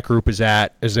think that group is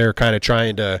at as they're kind of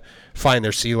trying to find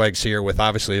their sea legs here with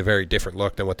obviously a very different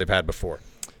look than what they've had before?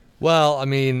 Well, I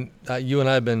mean, you and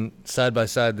I have been side by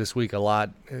side this week a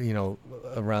lot,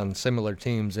 around similar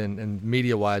teams. And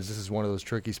media-wise, this is one of those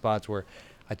tricky spots where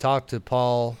I talked to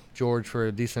Paul George for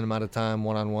a decent amount of time,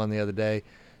 one-on-one the other day.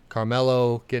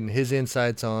 Carmelo getting his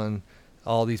insights on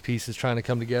all these pieces trying to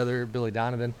come together, Billy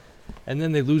Donovan. And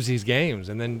then they lose these games,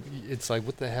 and then it's like,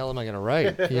 what the hell am I going to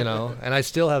write, And I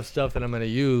still have stuff that I'm going to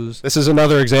use. This is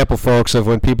another example, folks, of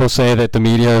when people say that the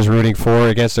media is rooting for and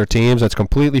against their teams. That's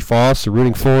completely false. They're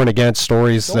rooting for and against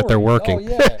stories that they're working.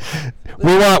 Oh, yeah.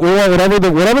 we want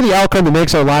whatever the outcome that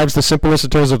makes our lives the simplest in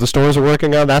terms of the stories we're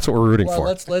working on. That's what we're rooting for.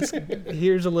 Let's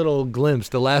here's a little glimpse.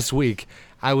 The last week,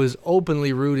 I was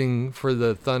openly rooting for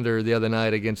the Thunder the other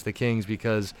night against the Kings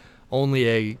because only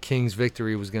a Kings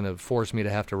victory was going to force me to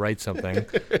have to write something.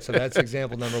 So that's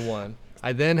example number one.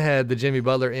 I then had the Jimmy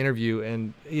Butler interview,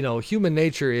 and, human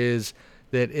nature is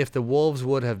that if the Wolves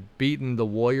would have beaten the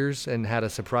Warriors and had a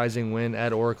surprising win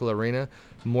at Oracle Arena,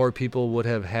 more people would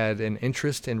have had an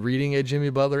interest in reading a Jimmy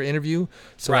Butler interview.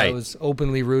 So right. I was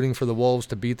openly rooting for the Wolves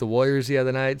to beat the Warriors the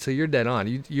other night. So you're dead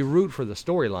on. You root for the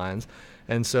storylines.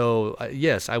 And so,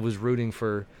 yes, I was rooting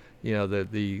for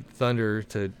the Thunder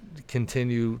to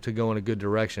continue to go in a good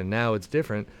direction. Now it's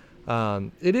different.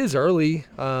 It is early,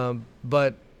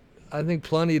 but I think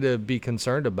plenty to be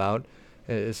concerned about.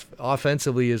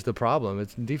 Offensively is the problem.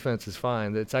 Its defense is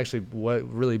fine. It's actually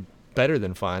really better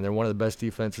than fine. They're one of the best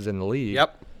defenses in the league.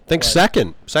 Yep. I think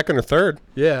second or third.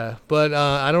 Yeah, but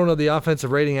I don't know the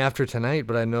offensive rating after tonight,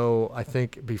 but I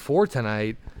think before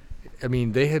tonight,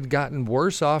 they had gotten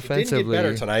worse offensively. It didn't get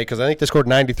better tonight because I think they scored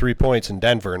 93 points in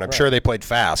Denver, and I'm sure they played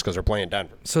fast because they're playing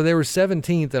Denver. So they were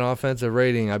 17th in offensive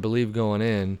rating, I believe, going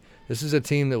in. This is a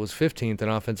team that was 15th in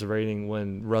offensive rating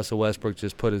when Russell Westbrook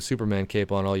just put his Superman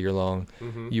cape on all year long.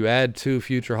 Mm-hmm. You add 2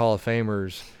 future Hall of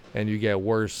Famers, and you get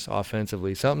worse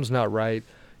offensively. Something's not right.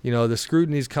 The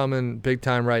scrutiny's coming big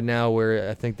time right now where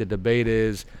I think the debate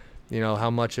is, how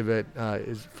much of it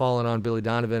is falling on Billy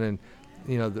Donovan and,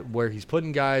 where he's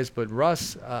putting guys, but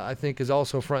Russ, I think, is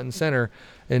also front and center,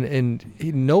 and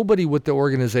nobody with the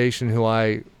organization who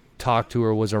I talked to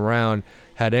or was around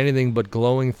had anything but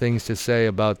glowing things to say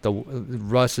about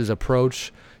Russ's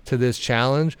approach to this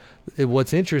challenge.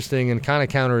 What's interesting and kind of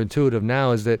counterintuitive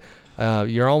now is that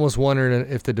you're almost wondering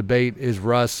if the debate is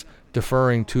Russ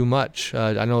deferring too much.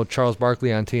 I know Charles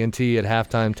Barkley on TNT at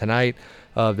halftime tonight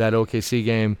of that OKC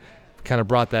game kind of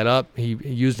brought that up. He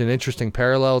used an interesting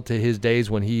parallel to his days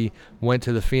when he went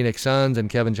to the Phoenix Suns and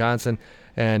Kevin Johnson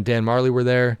and Dan Marley were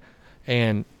there.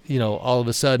 And, all of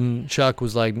a sudden Chuck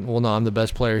was like, well, no, I'm the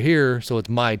best player here, so it's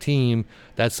my team.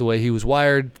 That's the way he was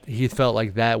wired. He felt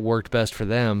like that worked best for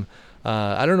them.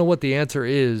 I don't know what the answer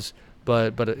is,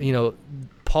 but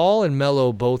Paul and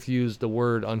Melo both used the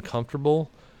word uncomfortable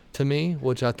to me,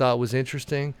 which I thought was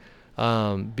interesting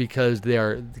because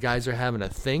the guys are having to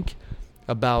think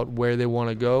about where they want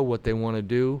to go, what they want to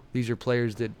do. These are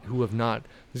players who have not,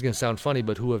 this is going to sound funny,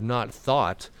 but who have not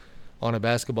thought on a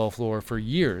basketball floor for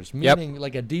years, meaning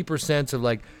like a deeper sense of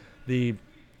like the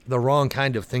wrong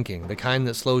kind of thinking, the kind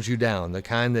that slows you down, the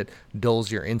kind that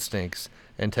dulls your instincts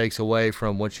and takes away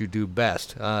from what you do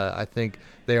best. I think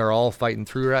they are all fighting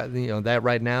through that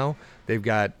right now.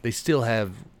 They still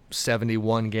have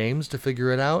 71 games to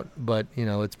figure it out, but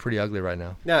it's pretty ugly right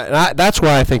now. Yeah, that's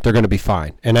why I think they're going to be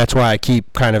fine, and that's why I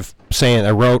keep kind of saying,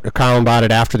 I wrote a column about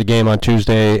it after the game on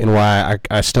Tuesday, and why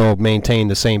I still maintain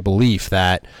the same belief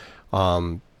that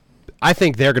I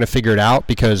think they're going to figure it out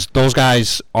because those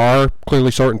guys are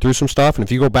clearly sorting through some stuff. And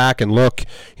if you go back and look,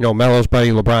 Melo's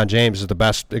buddy LeBron James is the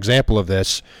best example of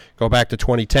this. Go back to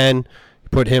 2010,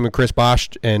 put him and Chris Bosh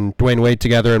and Dwayne Wade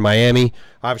together in Miami.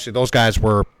 Obviously, those guys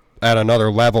were at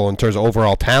another level in terms of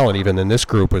overall talent, even than this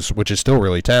group, which is still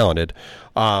really talented.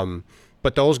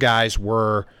 But those guys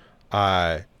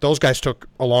took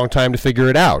a long time to figure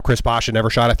it out. Chris Bosh had never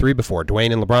shot a three before.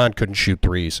 Dwayne and LeBron couldn't shoot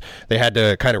threes. They had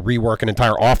to kind of rework an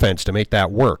entire offense to make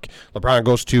that work. LeBron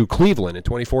goes to Cleveland in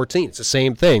 2014. It's the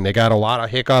same thing. They got a lot of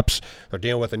hiccups. They're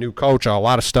dealing with a new coach, a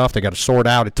lot of stuff they got to sort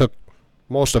out. It took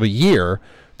most of a year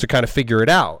to kind of figure it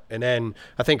out. And then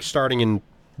I think starting in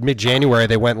mid-January,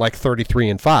 they went like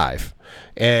 33-5.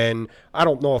 And I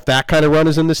don't know if that kind of run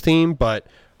is in this team, but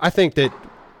I think that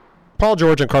Paul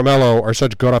George and Carmelo are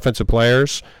such good offensive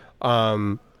players,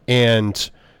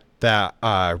 and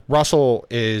that Russell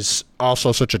is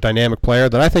also such a dynamic player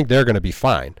that I think they're going to be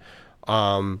fine.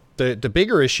 The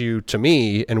bigger issue to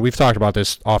me, and we've talked about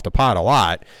this off the pod a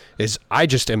lot, is I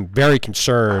just am very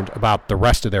concerned about the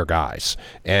rest of their guys.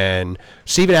 And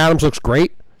Steven Adams looks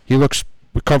great. He looks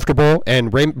comfortable,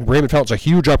 and Raymond Felton's a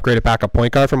huge upgrade at backup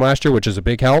point guard from last year, which is a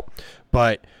big help.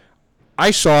 But I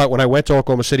saw it when I went to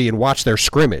Oklahoma City and watched their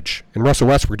scrimmage, and Russell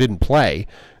Westbrook didn't play.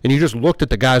 And you just looked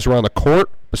at the guys who were on the court,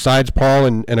 besides Paul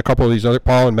and a couple of these other,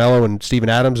 Paul and Melo and Steven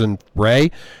Adams and Ray,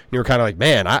 and you were kind of like,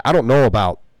 man, I don't know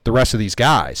about the rest of these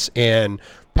guys. And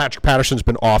Patrick Patterson's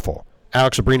been awful.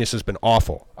 Alex Abrinas has been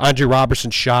awful. Andre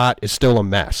Robertson's shot is still a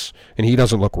mess, and he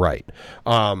doesn't look right.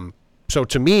 So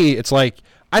to me, it's like,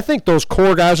 I think those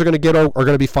core guys are going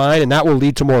to be fine, and that will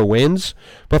lead to more wins.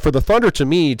 But for the Thunder, to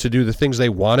me, to do the things they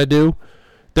want to do,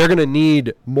 they're going to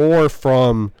need more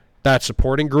from that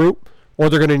supporting group, or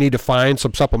they're going to need to find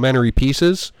some supplementary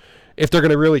pieces if they're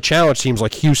going to really challenge teams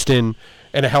like Houston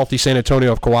and a healthy San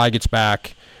Antonio if Kawhi gets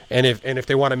back, and if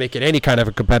they want to make it any kind of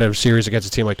a competitive series against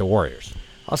a team like the Warriors.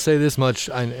 I'll say this much,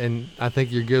 and I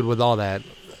think you're good with all that.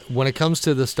 When it comes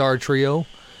to the star trio,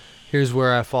 here's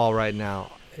where I fall right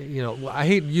now. You know, I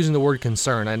hate using the word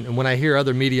concern, and when I hear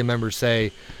other media members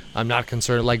say, "I'm not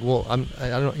concerned," like, well, I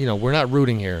don't, we're not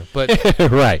rooting here, but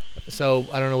right. So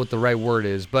I don't know what the right word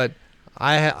is, but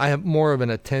I have more of an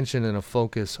attention and a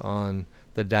focus on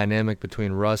the dynamic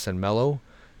between Russ and Melo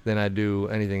than I do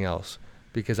anything else.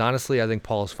 Because honestly, I think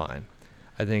Paul's fine.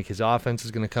 I think his offense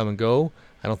is going to come and go.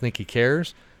 I don't think he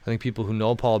cares. I think people who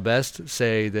know Paul best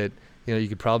say that you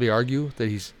could probably argue that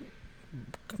he's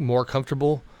more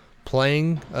comfortable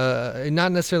playing,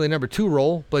 not necessarily a number 2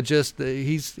 role, but just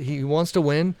he wants to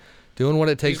win, doing what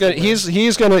it takes.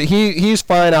 He's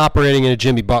fine operating in a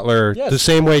Jimmy Butler, yes, the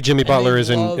same way Jimmy Butler is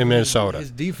in Minnesota.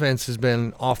 His defense has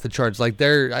been off the charts. Like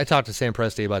I talked to Sam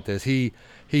Presti about this.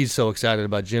 He's so excited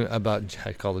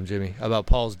about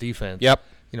Paul's defense. Yep.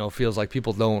 Feels like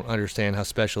people don't understand how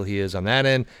special he is on that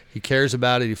end. He cares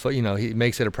about it. He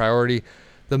makes it a priority.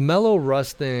 The Melo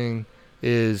Russ thing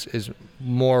is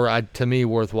more, to me,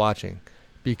 worth watching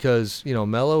because,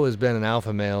 Melo has been an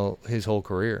alpha male his whole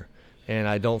career. And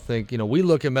I don't think, we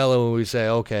look at Melo and we say,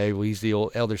 okay, well, he's the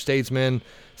old elder statesman.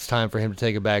 It's time for him to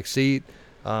take a back seat.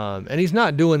 And he's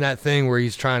not doing that thing where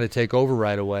he's trying to take over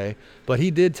right away. But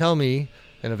he did tell me,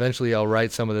 and eventually I'll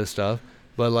write some of this stuff,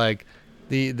 but like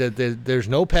there's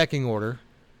no pecking order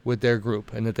with their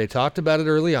group and that they talked about it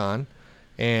early on.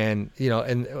 And,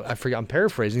 and I forget, I'm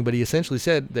paraphrasing, but he essentially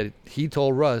said that he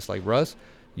told Russ, like, Russ,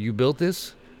 you built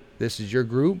this. This is your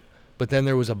group. But then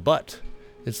there was a but.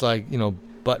 It's like,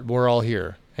 but we're all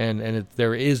here. And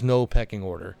there is no pecking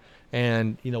order.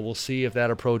 And, we'll see if that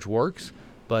approach works.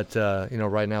 But,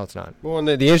 right now it's not. Well, and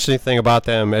the interesting thing about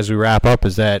them as we wrap up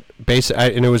is that,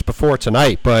 and it was before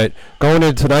tonight, but going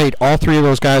into tonight, all 3 of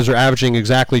those guys are averaging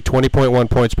exactly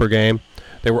 20.1 points per game.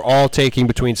 They were all taking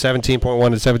between 17.1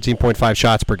 and 17.5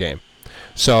 shots per game.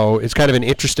 So it's kind of an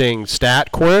interesting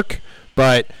stat quirk,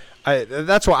 but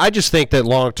that's why I just think that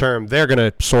long term they're going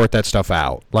to sort that stuff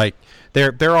out. Like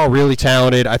they're all really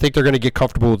talented. I think they're going to get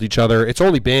comfortable with each other. It's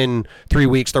only been 3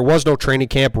 weeks. There was no training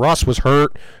camp. Russ was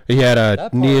hurt. He had a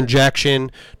knee injection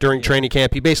during training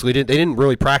camp. He basically didn't. They didn't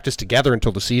really practice together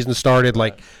until the season started.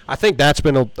 Like I think that's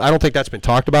been. I don't think that's been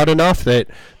talked about enough. That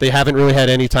they haven't really had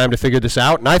any time to figure this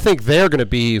out. And I think they're going to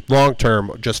be long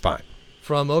term just fine.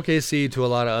 From OKC to a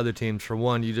lot of other teams, for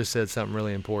one, you just said something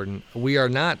really important. We are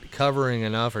not covering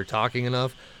enough or talking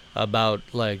enough about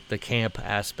like the camp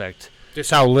aspect. Just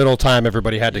how little time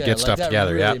everybody had to get stuff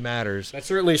together. That really matters. That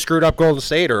certainly screwed up Golden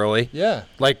State early. Yeah.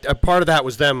 Like, a part of that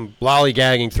was them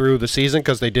lollygagging through the season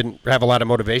because they didn't have a lot of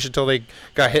motivation until they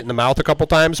got hit in the mouth a couple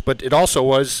times. But it also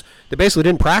was they basically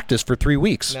didn't practice for 3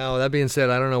 weeks. Now, that being said,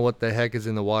 I don't know what the heck is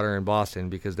in the water in Boston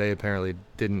because they apparently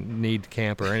didn't need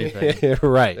camp or anything.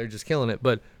 Right. They're just killing it.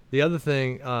 But the other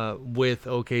thing with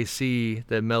OKC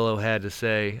that Melo had to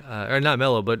say, or not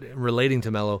Melo, but relating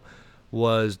to Melo,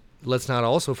 was let's not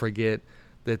also forget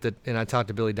that and I talked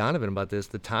to Billy Donovan about this,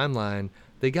 the timeline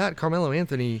they got Carmelo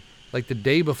Anthony like the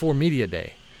day before media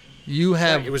day. You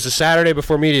have It was the Saturday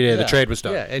before media day. The trade was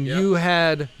done. Yeah, and you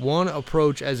had one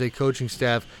approach as a coaching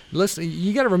staff. Listen,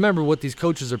 you got to remember what these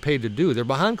coaches are paid to do. They're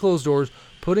behind closed doors,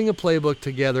 putting a playbook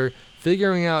together,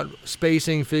 figuring out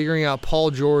spacing, figuring out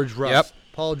Paul George, Russ. Yep.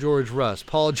 Paul George, Russ.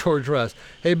 Paul George, Russ.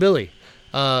 Hey, Billy,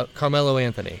 Carmelo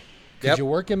Anthony. Could you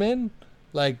work him in?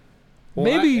 Like,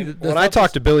 maybe. When I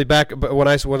talked to Billy back, when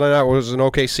I was in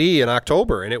OKC in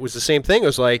October, and it was the same thing. It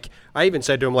was like, I even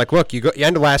said to him, like, look, you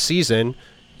end of last season,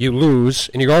 you lose,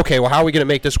 and you go, okay, well, how are we going to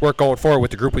make this work going forward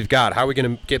with the group we've got? How are we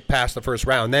going to get past the first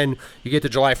round? Then you get to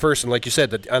July 1st, and like you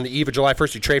said, on the eve of July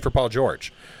 1st, you trade for Paul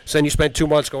George. So then you spend 2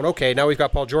 months going, okay, now we've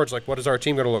got Paul George. Like, what is our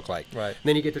team going to look like? Right. And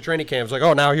then you get to training camps, like,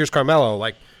 oh, now here's Carmelo.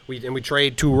 Like, we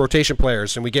trade 2 rotation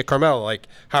players, and we get Carmelo. Like,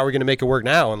 how are we going to make it work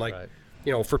now? And like,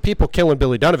 for people killing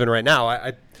Billy Donovan right now,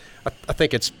 I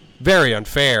think it's very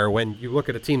unfair when you look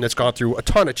at a team that's gone through a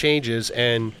ton of changes,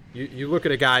 and you look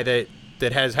at a guy that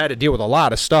has had to deal with a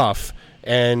lot of stuff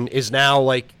and is now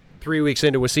like 3 weeks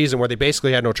into a season where they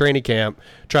basically had no training camp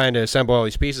trying to assemble all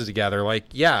these pieces together. Like,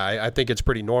 I think it's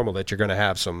pretty normal that you're going to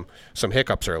have some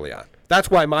hiccups early on. That's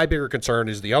why my bigger concern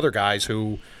is the other guys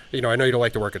who, I know you don't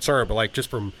like the word concern, but like just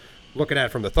from looking at it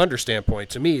from the Thunder standpoint,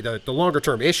 to me, the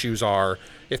longer-term issues are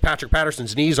if Patrick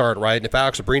Patterson's knees aren't right and if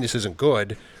Alex Abrines isn't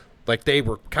good, like they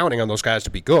were counting on those guys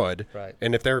to be good. Right.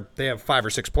 And if they have 5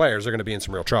 or 6 players, they're going to be in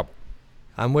some real trouble.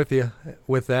 I'm with you.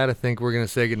 With that, I think we're going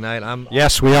to say goodnight.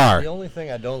 Yes, we are. The only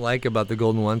thing I don't like about the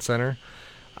Golden One Center,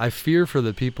 I fear for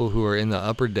the people who are in the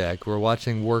upper deck. We're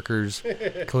watching workers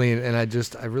clean, and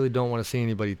I really don't want to see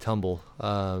anybody tumble.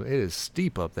 It is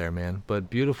steep up there, man, but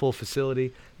beautiful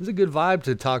facility. It's a good vibe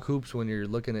to talk hoops when you're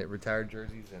looking at retired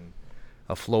jerseys and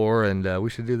a floor, and we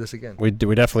should do this again. We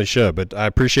definitely should, but I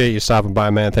appreciate you stopping by,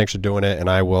 man. Thanks for doing it, and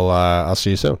I'll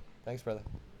see you soon. Thanks, brother.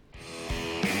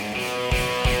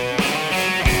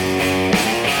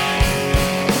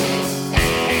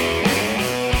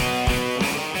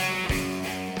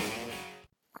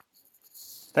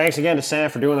 Thanks again to Sam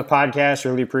for doing the podcast.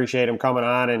 Really appreciate him coming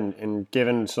on and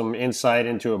giving some insight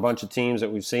into a bunch of teams that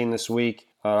we've seen this week.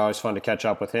 Always fun to catch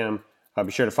up with him.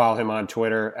 Be sure to follow him on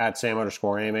Twitter at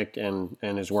Sam_Amick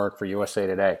and his work for USA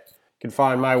Today. You can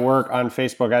find my work on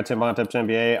Facebook at Tim Bontemps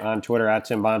NBA, on Twitter at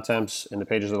Tim Bontemps, in the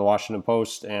pages of the Washington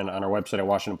Post, and on our website at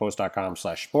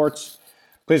WashingtonPost.com/sports.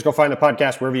 Please go find the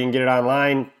podcast wherever you can get it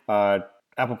online.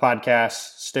 Apple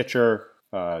Podcasts, Stitcher,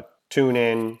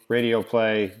 TuneIn, Radio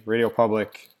Play, Radio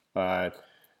Public,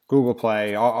 Google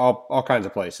Play, all kinds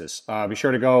of places. Be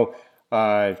sure to go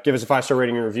give us a 5-star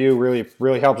rating and review.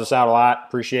 Really helps us out a lot.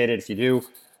 Appreciate it if you do.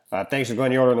 Thanks to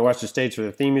Glenn Yoder and the Western States for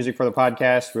the theme music for the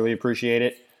podcast. Really appreciate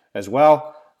it as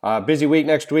well. Busy week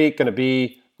next week. Going to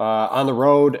be on the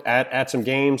road at some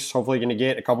games. Hopefully going to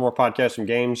get a couple more podcasts from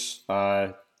games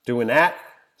doing that.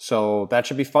 So that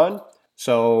should be fun.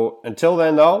 So until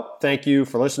then, though, thank you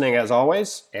for listening as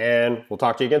always, and we'll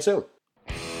talk to you again soon.